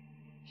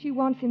 She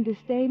wants him to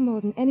stay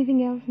more than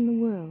anything else in the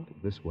world.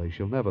 This way,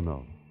 she'll never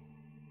know.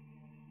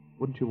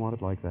 Wouldn't you want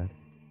it like that?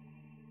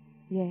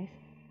 Yes.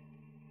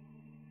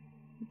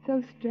 It's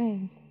so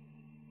strange.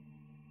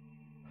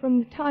 From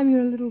the time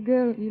you're a little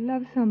girl, you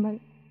love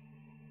somebody.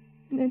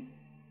 And then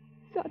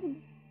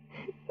suddenly...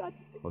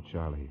 Oh,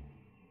 Charlie.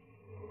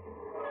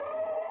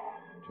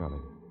 Charlie.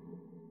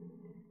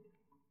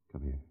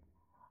 Come here.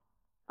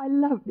 I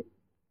loved him.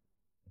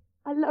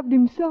 I loved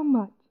him so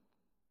much.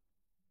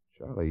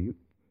 Charlie,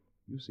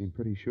 you seem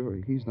pretty sure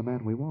he's the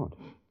man we want.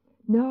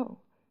 No.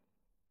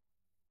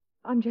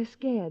 I'm just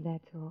scared,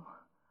 that's all.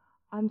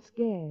 I'm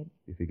scared.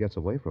 If he gets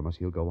away from us,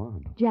 he'll go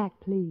on. Jack,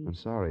 please. I'm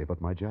sorry,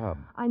 but my job.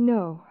 I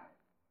know.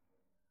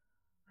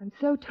 I'm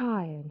so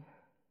tired.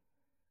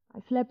 I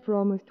slept for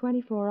almost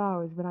 24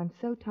 hours, but I'm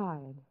so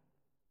tired.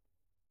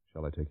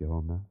 Shall I take you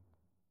home now?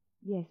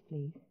 Yes,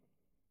 please.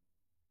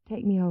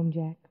 Take me home,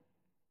 Jack.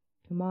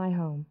 To my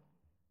home.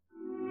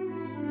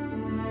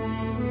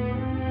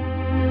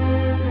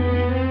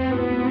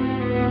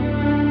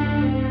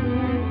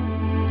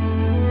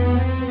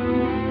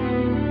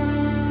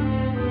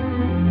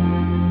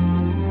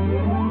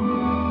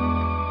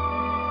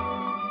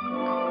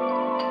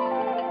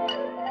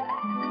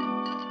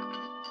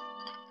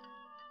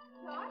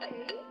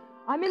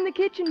 I'm in the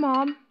kitchen,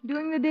 Mom,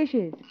 doing the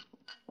dishes.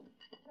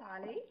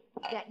 Charlie,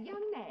 that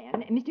young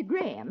man, Mr.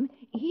 Graham,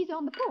 he's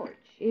on the porch.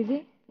 Is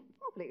he?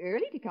 Awfully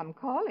early to come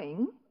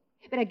calling.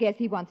 But I guess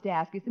he wants to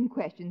ask you some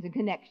questions in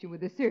connection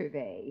with the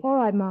survey. All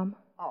right, Mom.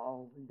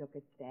 Oh, look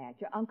at that.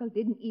 Your uncle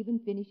didn't even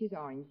finish his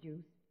orange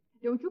juice.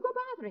 Don't you go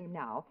bothering him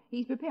now.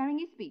 He's preparing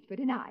his speech for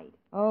tonight.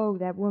 Oh,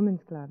 that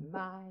woman's club.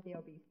 My,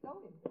 they'll be so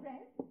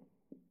impressed.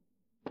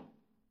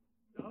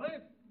 Charlie?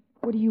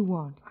 What do you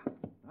want?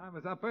 I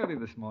was up early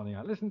this morning.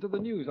 I listened to the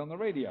news on the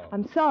radio.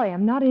 I'm sorry,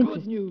 I'm not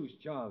interested. Good news,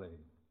 Charlie.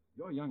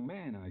 You're a young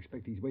man. I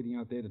expect he's waiting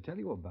out there to tell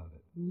you about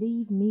it.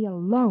 Leave me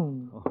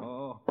alone.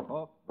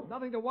 Oh,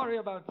 nothing to worry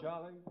about,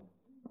 Charlie.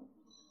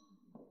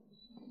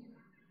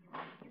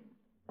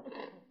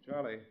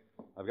 Charlie,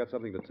 I've got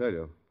something to tell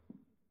you.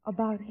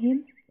 About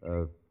him?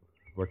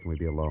 Where can we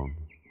be alone?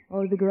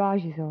 Oh, the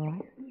garage is all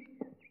right.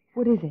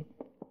 What is it?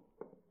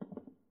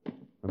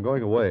 I'm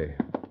going away.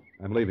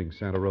 I'm leaving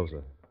Santa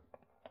Rosa.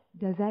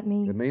 Does that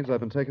mean? It means I've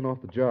been taken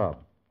off the job.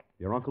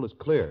 Your uncle is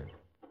clear.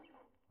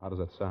 How does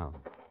that sound?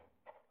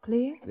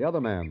 Clear? The other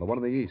man, the one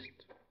in the East.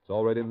 It's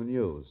already in the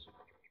news.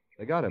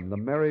 They got him, the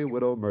Merry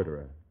Widow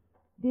murderer.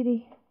 Did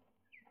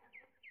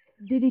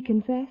he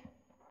confess?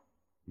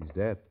 He's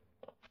dead.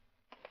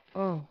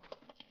 Oh.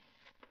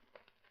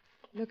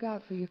 Look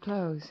out for your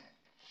clothes.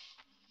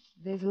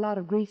 There's a lot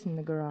of grease in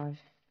the garage.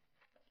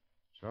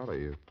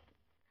 Charlie,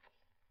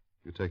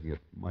 you're taking it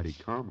mighty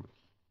calmly.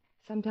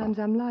 Sometimes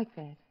I'm like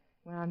that,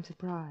 when I'm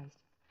surprised.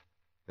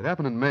 It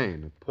happened in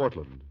Maine, at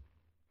Portland.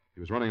 He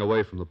was running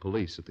away from the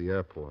police at the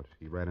airport.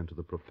 He ran into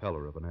the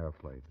propeller of an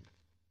airplane.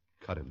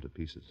 Cut him to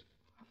pieces.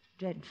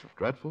 Dreadful.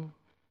 Dreadful?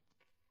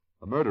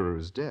 The murderer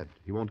is dead.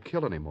 He won't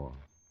kill anymore.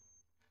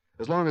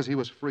 As long as he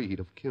was free, he'd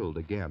have killed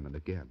again and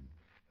again.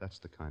 That's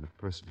the kind of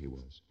person he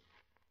was.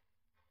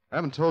 I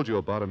haven't told you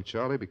about him,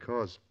 Charlie,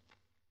 because...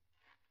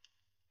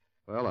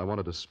 Well, I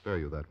wanted to spare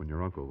you that when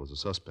your uncle was a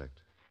suspect.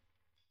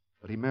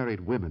 But he married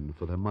women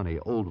for their money,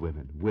 old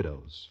women,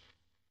 widows.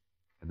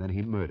 And then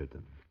he murdered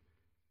them.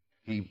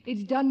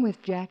 It's done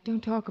with, Jack.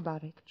 Don't talk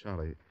about it.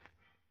 Charlie,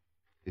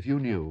 if you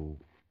knew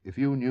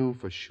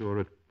for sure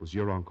it was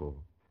your uncle,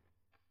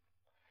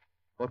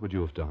 what would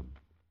you have done?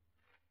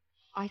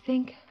 I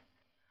think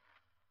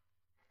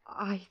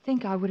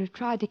I would have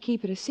tried to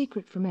keep it a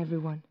secret from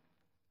everyone.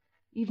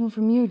 Even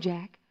from you,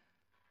 Jack.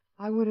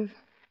 I would have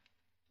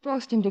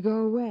forced him to go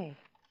away.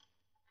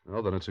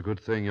 Well, then it's a good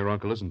thing your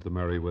uncle isn't the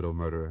Merry Widow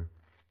murderer.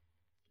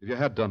 If you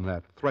had done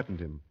that, threatened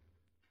him,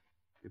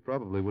 he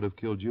probably would have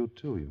killed you,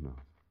 too, you know.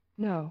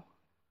 No.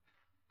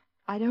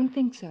 I don't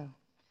think so.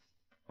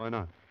 Why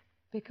not?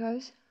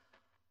 Because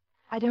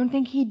I don't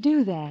think he'd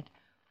do that.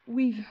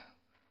 We've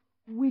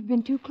We've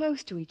been too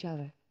close to each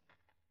other.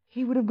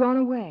 He would have gone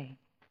away.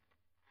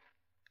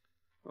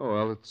 Oh,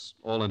 well, it's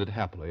all ended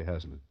happily,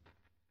 hasn't it?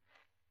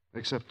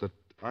 Except that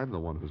I'm the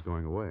one who's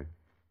going away.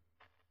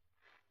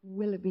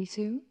 Will it be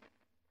soon?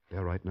 Yeah,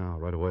 right now,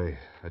 right away.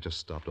 I just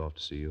stopped off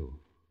to see you.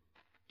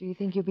 Do you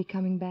think you'll be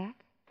coming back?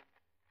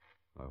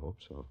 I hope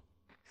so.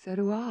 So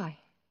do I.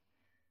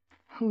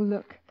 Oh,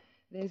 look.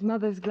 There's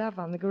Mother's glove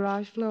on the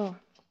garage floor.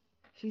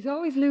 She's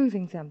always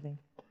losing something.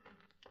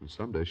 And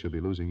someday she'll be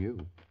losing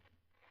you.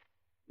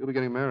 You'll be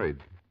getting married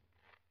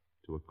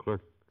to a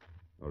clerk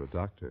or a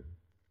doctor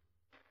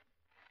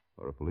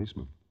or a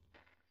policeman.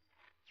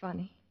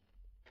 Funny.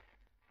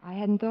 I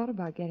hadn't thought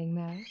about getting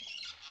married.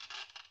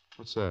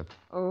 What's that?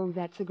 Oh,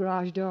 that's the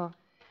garage door.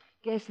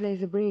 Guess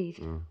there's a breeze.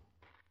 Oh.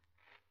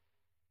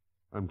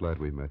 I'm glad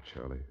we met,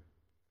 Charlie.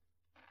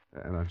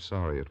 And I'm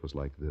sorry it was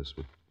like this,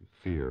 with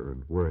fear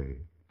and worry.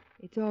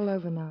 It's all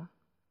over now.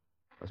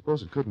 I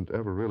suppose it couldn't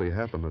ever really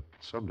happen that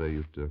someday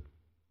you'd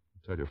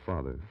tell your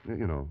father,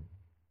 you know,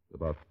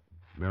 about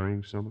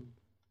marrying someone?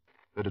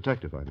 The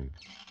detective, I mean.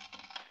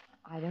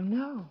 I don't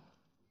know.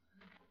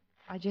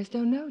 I just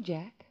don't know,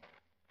 Jack.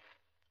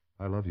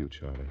 I love you,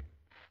 Charlie.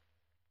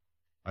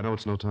 I know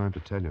it's no time to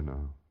tell you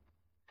now.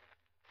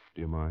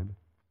 Do you mind?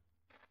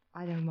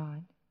 I don't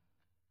mind.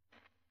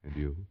 And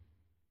you?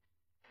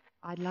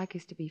 I'd like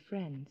us to be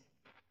friends.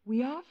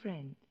 We are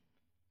friends.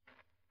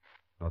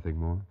 Nothing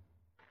more?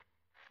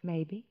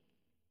 Maybe.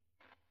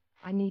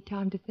 I need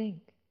time to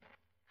think.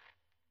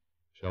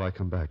 Shall I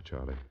come back,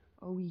 Charlie?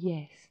 Oh,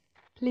 yes.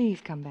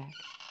 Please come back.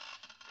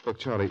 Look,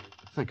 Charlie,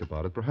 think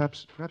about it.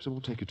 Perhaps it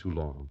won't take you too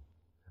long.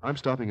 I'm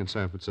stopping in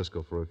San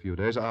Francisco for a few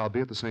days. I'll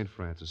be at the St.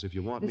 Francis. If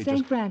you want The me,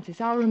 St. Francis,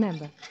 I'll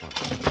remember.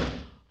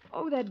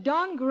 Oh, that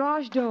darn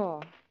garage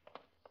door.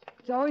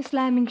 It's always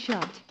slamming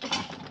shut.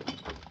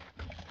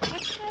 I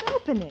can't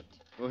open it.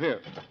 Well,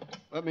 here.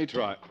 Let me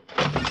try.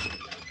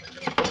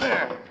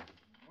 There.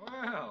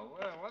 Well,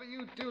 what are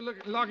you two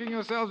locking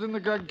yourselves in the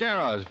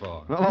garage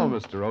for? Hello,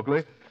 Mr.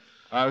 Oakley.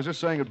 I was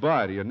just saying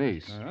goodbye to your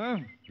niece.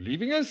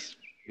 Leaving us?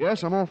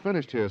 Yes, I'm all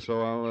finished here,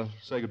 so I'll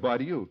say goodbye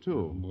to you,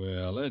 too.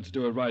 Well, let's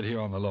do it right here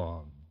on the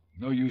lawn.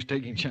 No use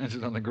taking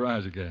chances on the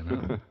garage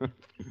again, huh?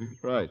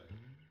 Right.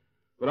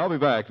 But I'll be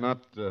back.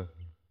 Not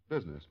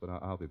business, but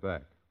I'll be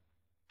back.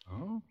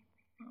 Oh,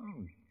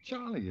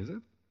 Charlie, is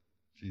it?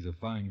 She's a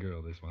fine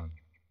girl, this one.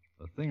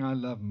 The thing I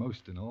love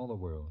most in all the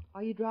world.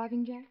 Are you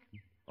driving, Jack?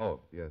 Oh,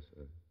 yes.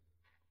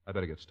 I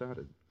better get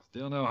started.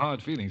 Still no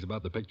hard feelings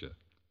about the picture.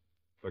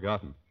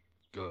 Forgotten.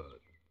 Good.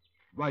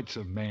 Rights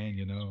of man,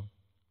 you know.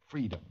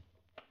 Freedom.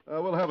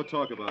 We'll have a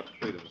talk about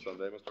freedom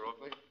someday, Mr.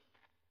 Oakley.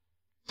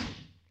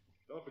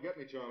 Don't forget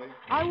me, Charlie.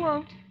 I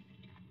won't.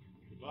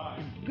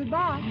 Goodbye.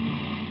 Goodbye.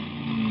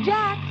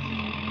 Jack!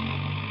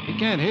 He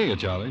can't hear you,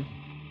 Charlie.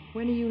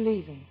 When are you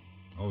leaving?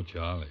 Oh,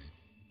 Charlie.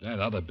 That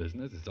other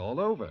business is all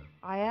over.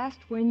 I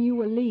asked when you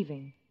were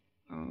leaving.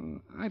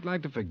 Oh, I'd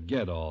like to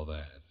forget all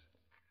that.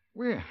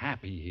 We're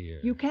happy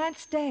here. You can't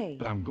stay.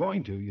 But I'm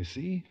going to, you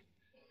see.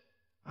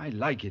 I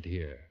like it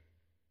here.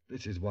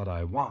 This is what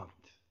I want.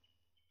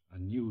 A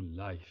new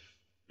life.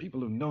 People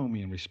who know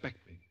me and respect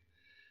me.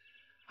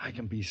 I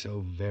can be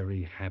so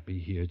very happy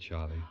here,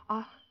 Charlie.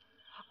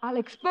 I'll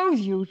expose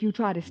you if you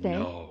try to stay.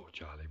 No,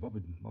 Charlie. What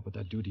would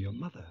that do to your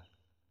mother?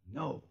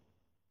 No.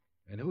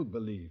 And who'd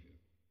believe you?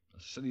 A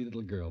silly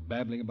little girl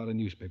babbling about a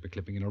newspaper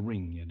clipping in a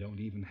ring you don't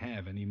even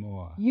have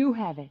anymore. You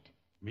have it.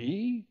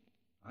 Me?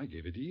 I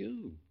gave it to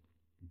you.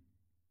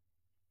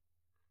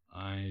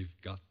 I've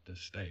got to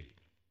stay.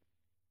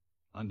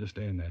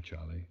 Understand that,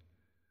 Charlie.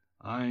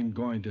 I'm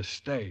going to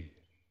stay.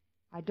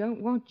 I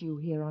don't want you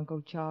here,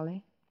 Uncle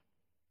Charlie.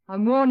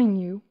 I'm warning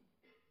you.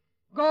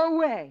 Go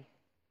away,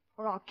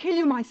 or I'll kill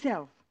you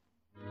myself.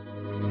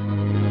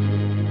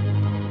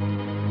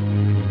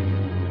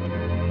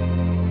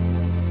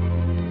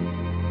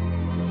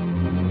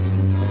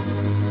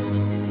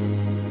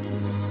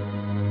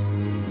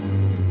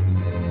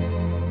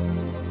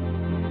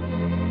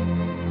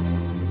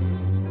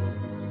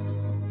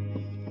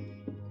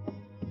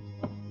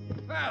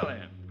 Well,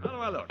 then, how do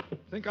I look?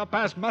 Think I'll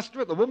pass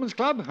muster at the Women's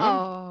Club, huh?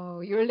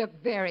 Oh, you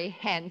look very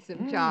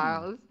handsome,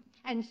 Charles.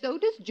 And so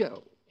does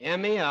Joe.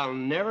 Emmy, I'll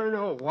never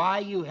know why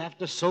you have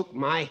to soak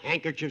my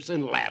handkerchiefs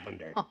in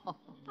lavender.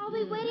 I'll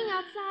be waiting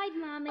outside,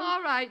 Mommy.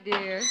 All right,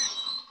 dear.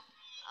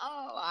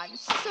 Oh, I'm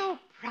so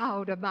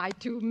proud of my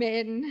two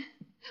men.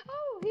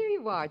 Oh, here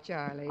you are,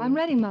 Charlie. I'm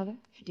ready, Mother.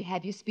 Did you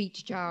have your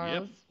speech, Charles?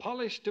 Yep,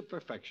 polished to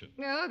perfection.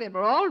 No, they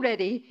were all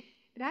ready.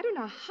 But I don't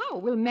know how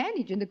we'll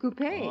manage in the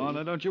coupe. Oh,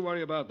 now don't you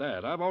worry about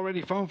that. I've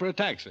already phoned for a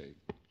taxi.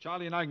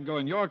 Charlie and I can go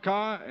in your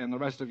car, and the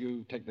rest of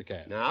you take the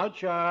cab. Now,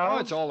 Charles. Oh,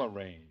 it's all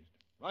arranged.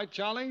 Right,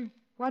 Charlie?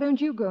 Why don't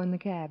you go in the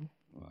cab?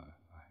 Well,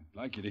 I'd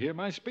like you to hear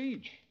my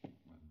speech.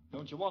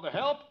 Don't you want to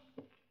help?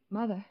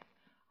 Mother,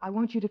 I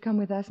want you to come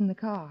with us in the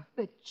car.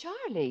 But,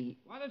 Charlie...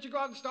 Why don't you go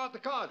out and start the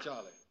car,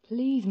 Charlie?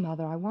 Please,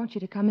 Mother, I want you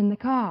to come in the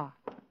car.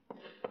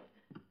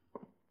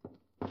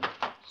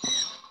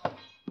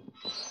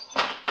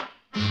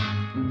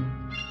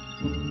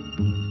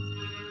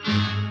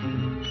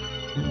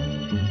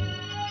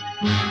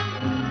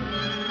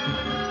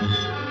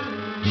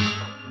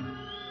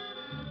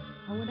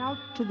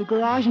 to the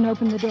garage and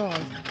opened the doors.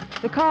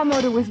 The car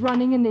motor was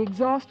running and the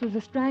exhaust was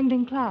a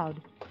strangling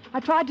cloud. I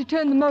tried to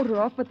turn the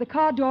motor off, but the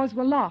car doors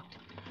were locked.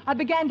 I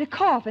began to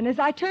cough, and as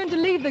I turned to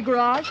leave the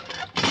garage,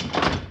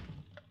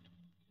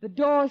 the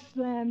doors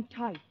slammed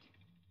tight.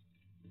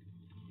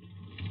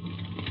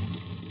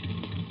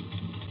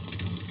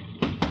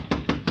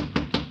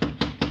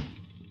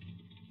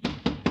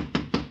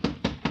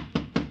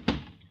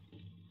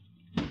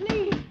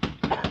 Please,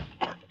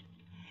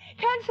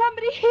 can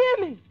somebody hear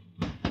me?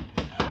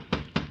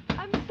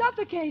 I'm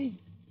suffocating.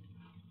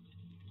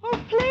 Oh,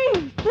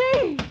 please,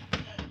 please.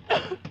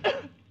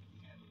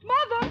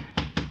 Mother!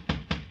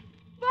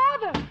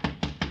 Father!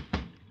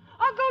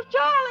 Uncle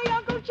Charlie!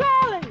 Uncle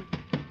Charlie!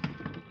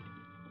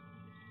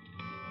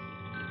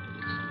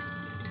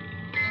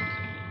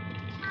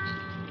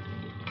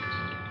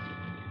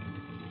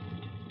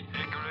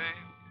 Hickory,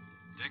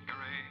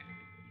 dickory,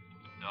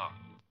 dock.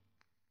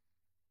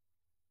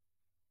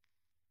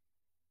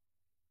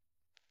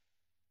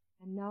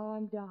 And now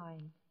I'm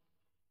dying.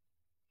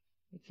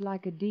 It's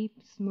like a deep,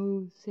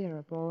 smooth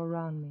syrup all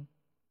around me.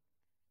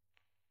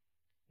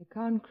 The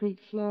concrete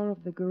floor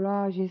of the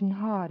garage isn't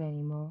hard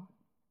anymore.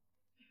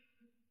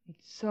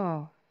 It's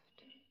soft,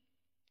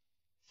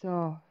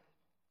 soft,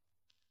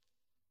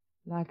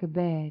 like a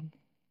bed,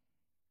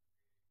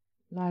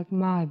 like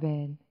my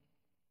bed.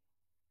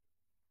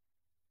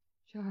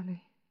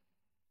 Charlie.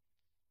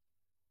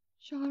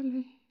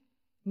 Charlie.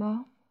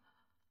 Mom?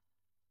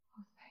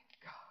 Oh,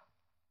 thank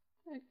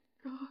God. Thank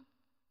God.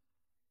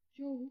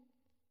 Joe.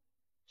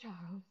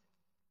 Charles.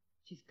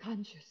 She's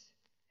conscious.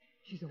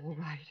 She's all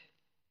right.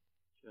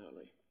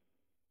 Charlie.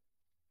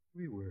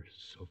 We were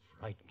so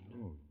frightened.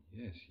 Oh,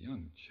 yes,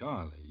 young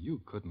Charlie.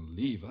 You couldn't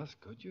leave us,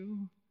 could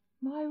you?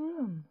 My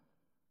room.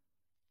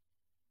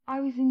 I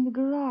was in the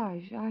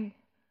garage. I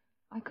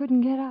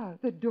couldn't get out.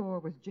 The door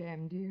was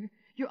jammed, dear.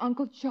 Your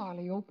Uncle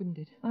Charlie opened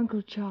it.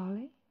 Uncle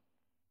Charlie?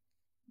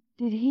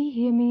 Did he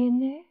hear me in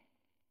there?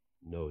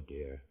 No,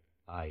 dear.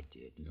 I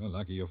did. You're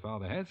lucky your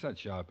father had such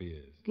sharp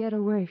ears. Get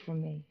away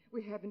from me.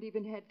 We haven't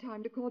even had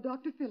time to call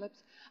Dr. Phillips.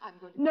 I'm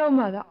going to... No,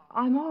 Mother.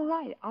 I'm all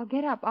right. I'll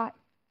get up.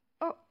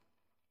 Oh,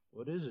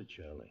 What is it,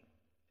 Charlie?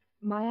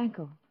 my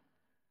ankle.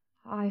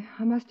 I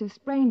must have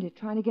sprained it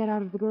trying to get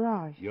out of the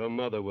garage. Your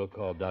mother will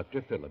call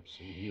Dr. Phillips,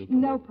 and he'll come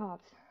No, over.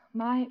 Pops.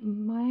 My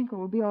ankle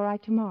will be all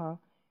right tomorrow.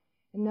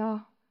 And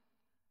now,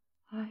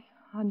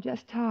 I'm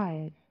just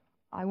tired.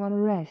 I want to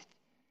rest.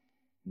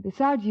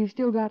 Besides, you've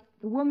still got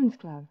the women's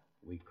club.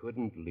 We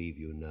couldn't leave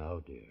you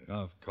now, dear.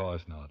 Of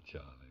course not,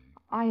 Charlie.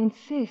 I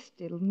insist.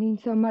 It'll mean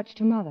so much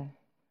to Mother.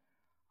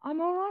 I'm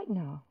all right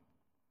now.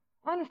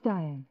 Honest,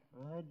 I am.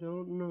 I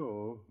don't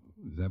know.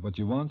 Is that what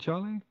you want,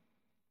 Charlie?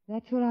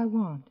 That's what I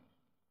want.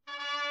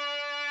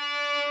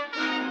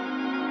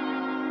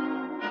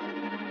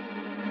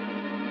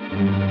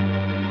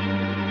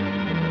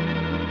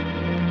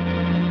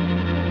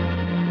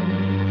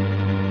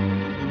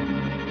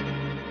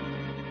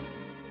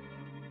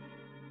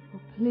 Oh,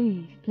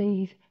 please,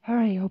 please,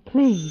 hurry, oh,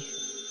 please.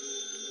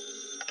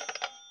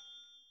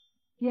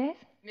 Yes?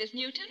 Miss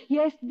Newton?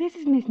 Yes, this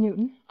is Miss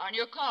Newton. On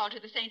your call to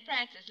the St.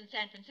 Francis in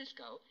San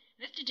Francisco,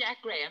 Mr. Jack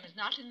Graham is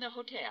not in the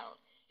hotel.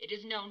 It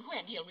is known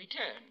when he'll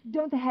return.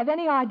 Don't they have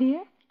any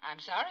idea? I'm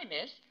sorry,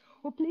 miss.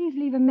 Well, please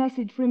leave a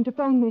message for him to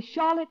phone Miss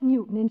Charlotte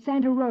Newton in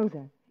Santa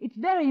Rosa. It's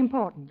very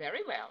important. Very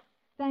well.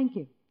 Thank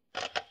you.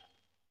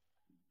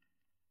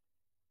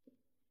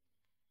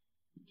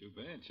 Too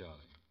bad, Charlie.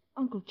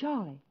 Uncle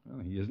Charlie,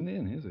 Well, he isn't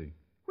in, is he?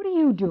 what are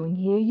you doing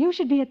here? You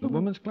should be at The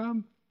women's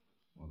club?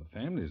 Well, the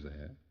family's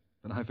there.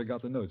 But I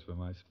forgot the notes for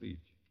my speech.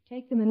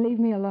 Take them and leave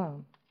me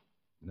alone.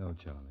 No,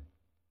 Charlie.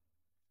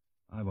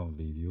 I won't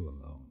leave you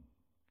alone.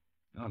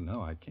 Oh,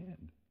 no, I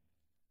can't.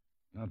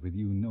 Not with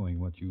you knowing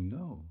what you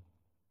know.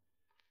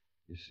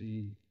 You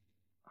see,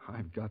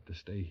 I've got to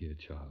stay here,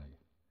 Charlie.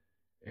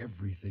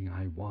 Everything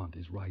I want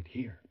is right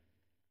here.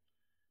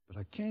 But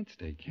I can't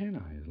stay, can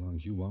I, as long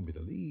as you want me to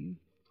leave?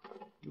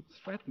 You'll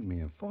threaten me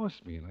and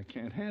force me, and I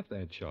can't have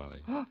that,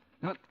 Charlie.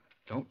 Now,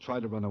 don't try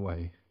to run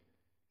away.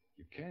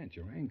 You can't,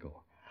 your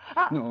ankle.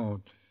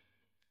 No,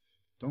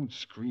 don't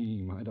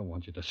scream. I don't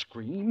want you to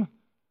scream.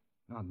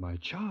 Not my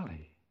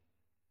Charlie.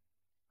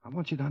 I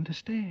want you to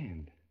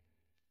understand.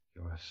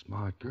 You're a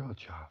smart girl,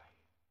 Charlie.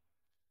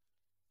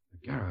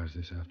 The garage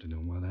this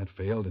afternoon, well, that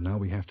failed, and now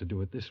we have to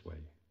do it this way.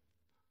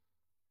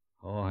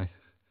 Oh,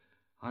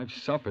 I've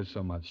suffered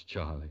so much,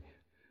 Charlie.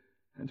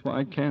 That's why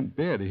I can't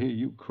bear to hear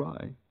you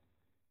cry.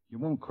 You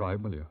won't cry,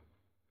 will you?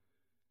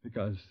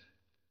 Because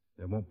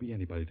there won't be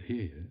anybody to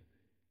hear you,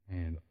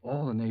 and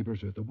all the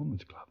neighbors are at the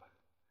women's club.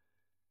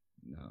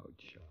 Now,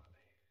 Charlie,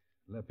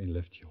 let me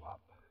lift you up.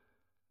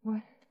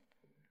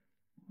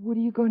 What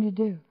are you going to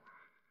do?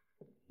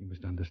 You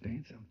must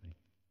understand something.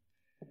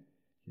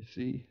 You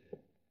see,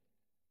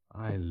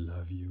 I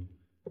love you.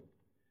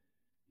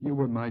 You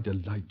were my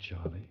delight,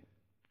 Charlie.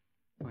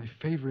 My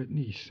favorite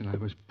niece, and I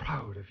was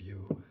proud of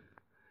you.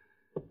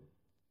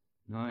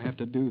 Now I have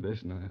to do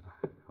this, and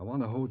I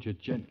want to hold you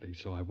gently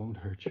so I won't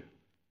hurt you.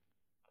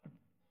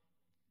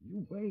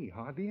 You weigh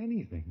hardly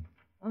anything.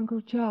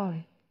 Uncle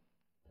Charlie,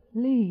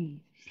 Please,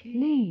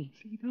 please.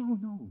 See,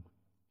 no.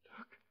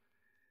 Look,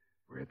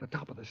 we're at the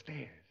top of the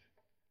stairs.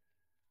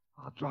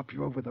 I'll drop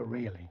you over the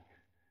railing.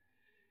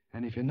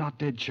 And if you're not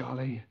dead,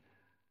 Charlie,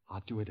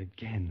 I'll do it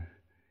again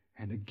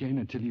and again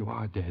until you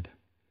are dead.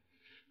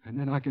 And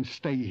then I can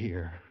stay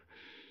here.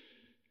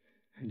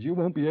 And you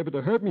won't be able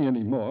to hurt me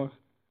anymore.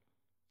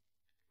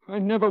 I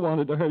never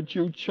wanted to hurt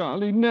you,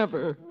 Charlie,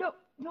 never. No,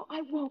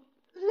 I won't.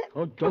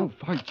 Don't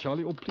fight,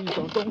 Charlie. Oh, please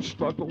don't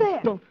struggle.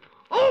 There. Don't.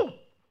 Oh,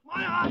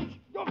 my eyes!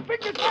 Your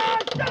fingers,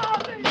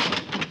 Charlie!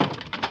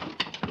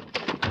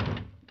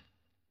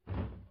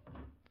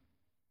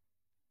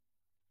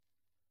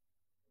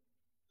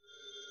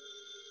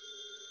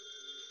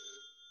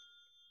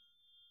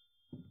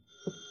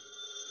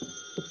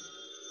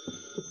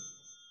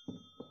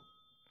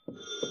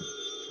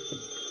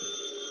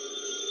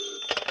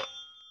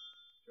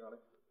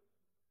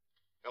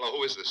 Hello,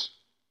 who is this?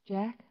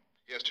 Jack,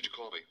 Yes, did you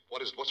call me?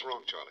 What's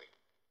wrong, Charlie?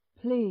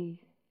 please,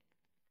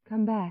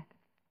 come back.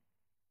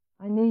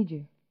 I need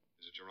you.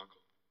 Is it your uncle?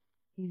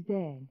 He's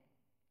dead.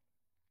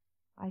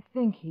 I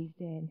think he's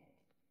dead.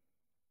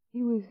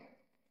 He was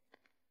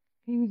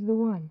the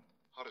one.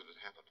 How did it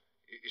happen?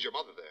 Is your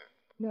mother there?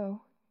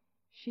 No,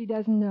 she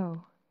doesn't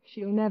know.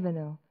 She'll never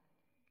know.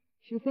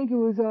 She'll think it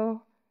was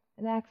all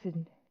an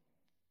accident.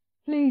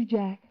 Please,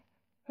 Jack,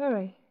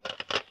 hurry.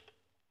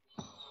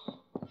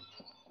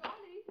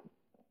 Charlie!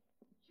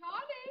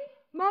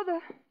 Mother,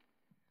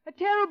 a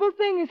terrible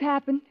thing has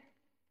happened.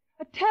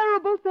 A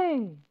terrible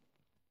thing.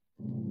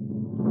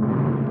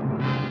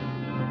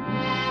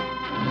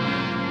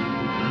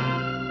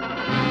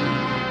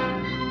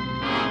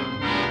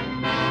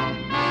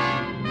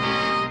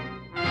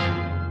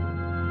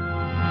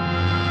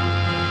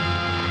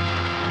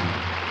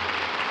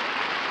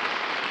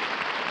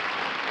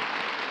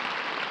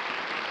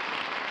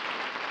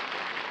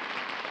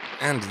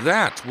 And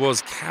that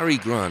was Cary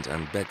Grant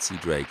and Betsy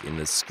Drake in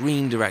the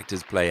Screen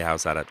Directors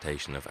Playhouse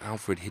adaptation of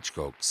Alfred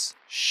Hitchcock's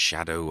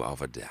Shadow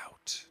of a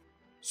Doubt.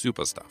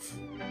 Super stuff.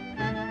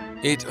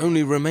 It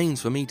only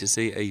remains for me to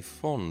say a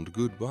fond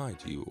goodbye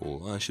to you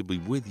all. I shall be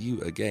with you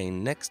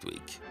again next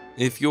week.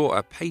 If you're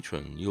a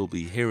patron, you'll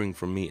be hearing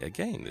from me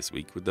again this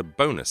week with the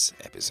bonus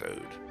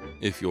episode.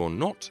 If you're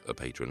not a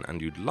patron and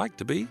you'd like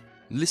to be,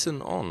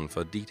 listen on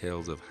for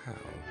details of how.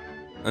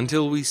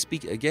 Until we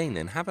speak again,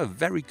 then have a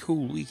very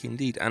cool week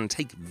indeed and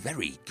take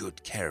very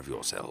good care of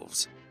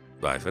yourselves.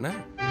 Bye for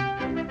now.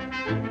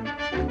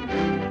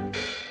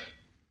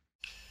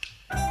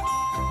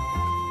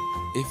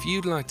 If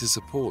you'd like to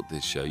support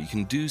this show, you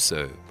can do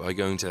so by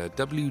going to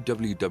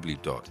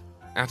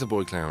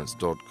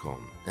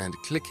www.attaboyclarence.com and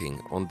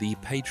clicking on the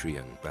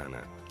Patreon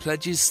banner.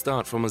 Pledges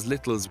start from as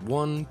little as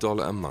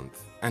 $1 a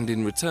month, and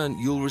in return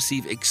you'll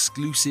receive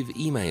exclusive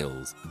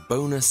emails,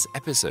 bonus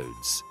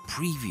episodes,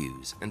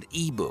 previews, and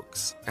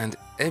ebooks. And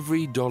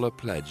every dollar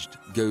pledged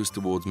goes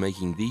towards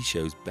making these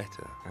shows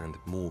better and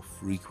more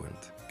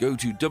frequent. Go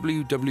to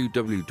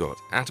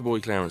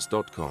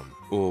www.attaboyclarence.com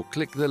or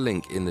click the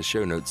link in the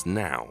show notes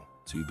now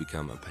to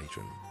become a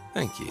patron.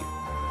 Thank you.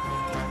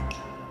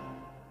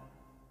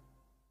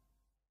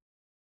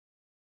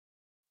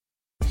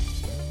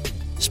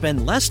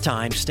 Spend less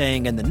time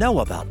staying in the know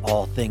about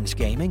all things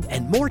gaming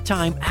and more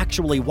time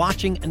actually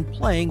watching and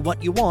playing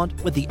what you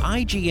want with the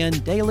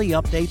IGN Daily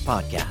Update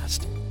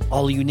podcast.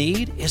 All you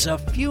need is a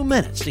few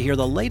minutes to hear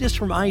the latest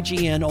from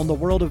IGN on the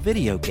world of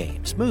video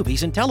games,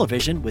 movies, and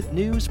television with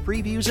news,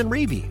 previews, and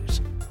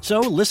reviews. So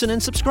listen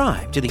and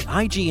subscribe to the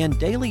IGN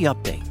Daily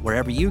Update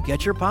wherever you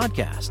get your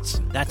podcasts.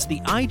 That's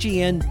the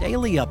IGN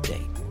Daily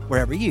Update,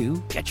 wherever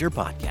you get your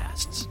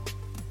podcasts.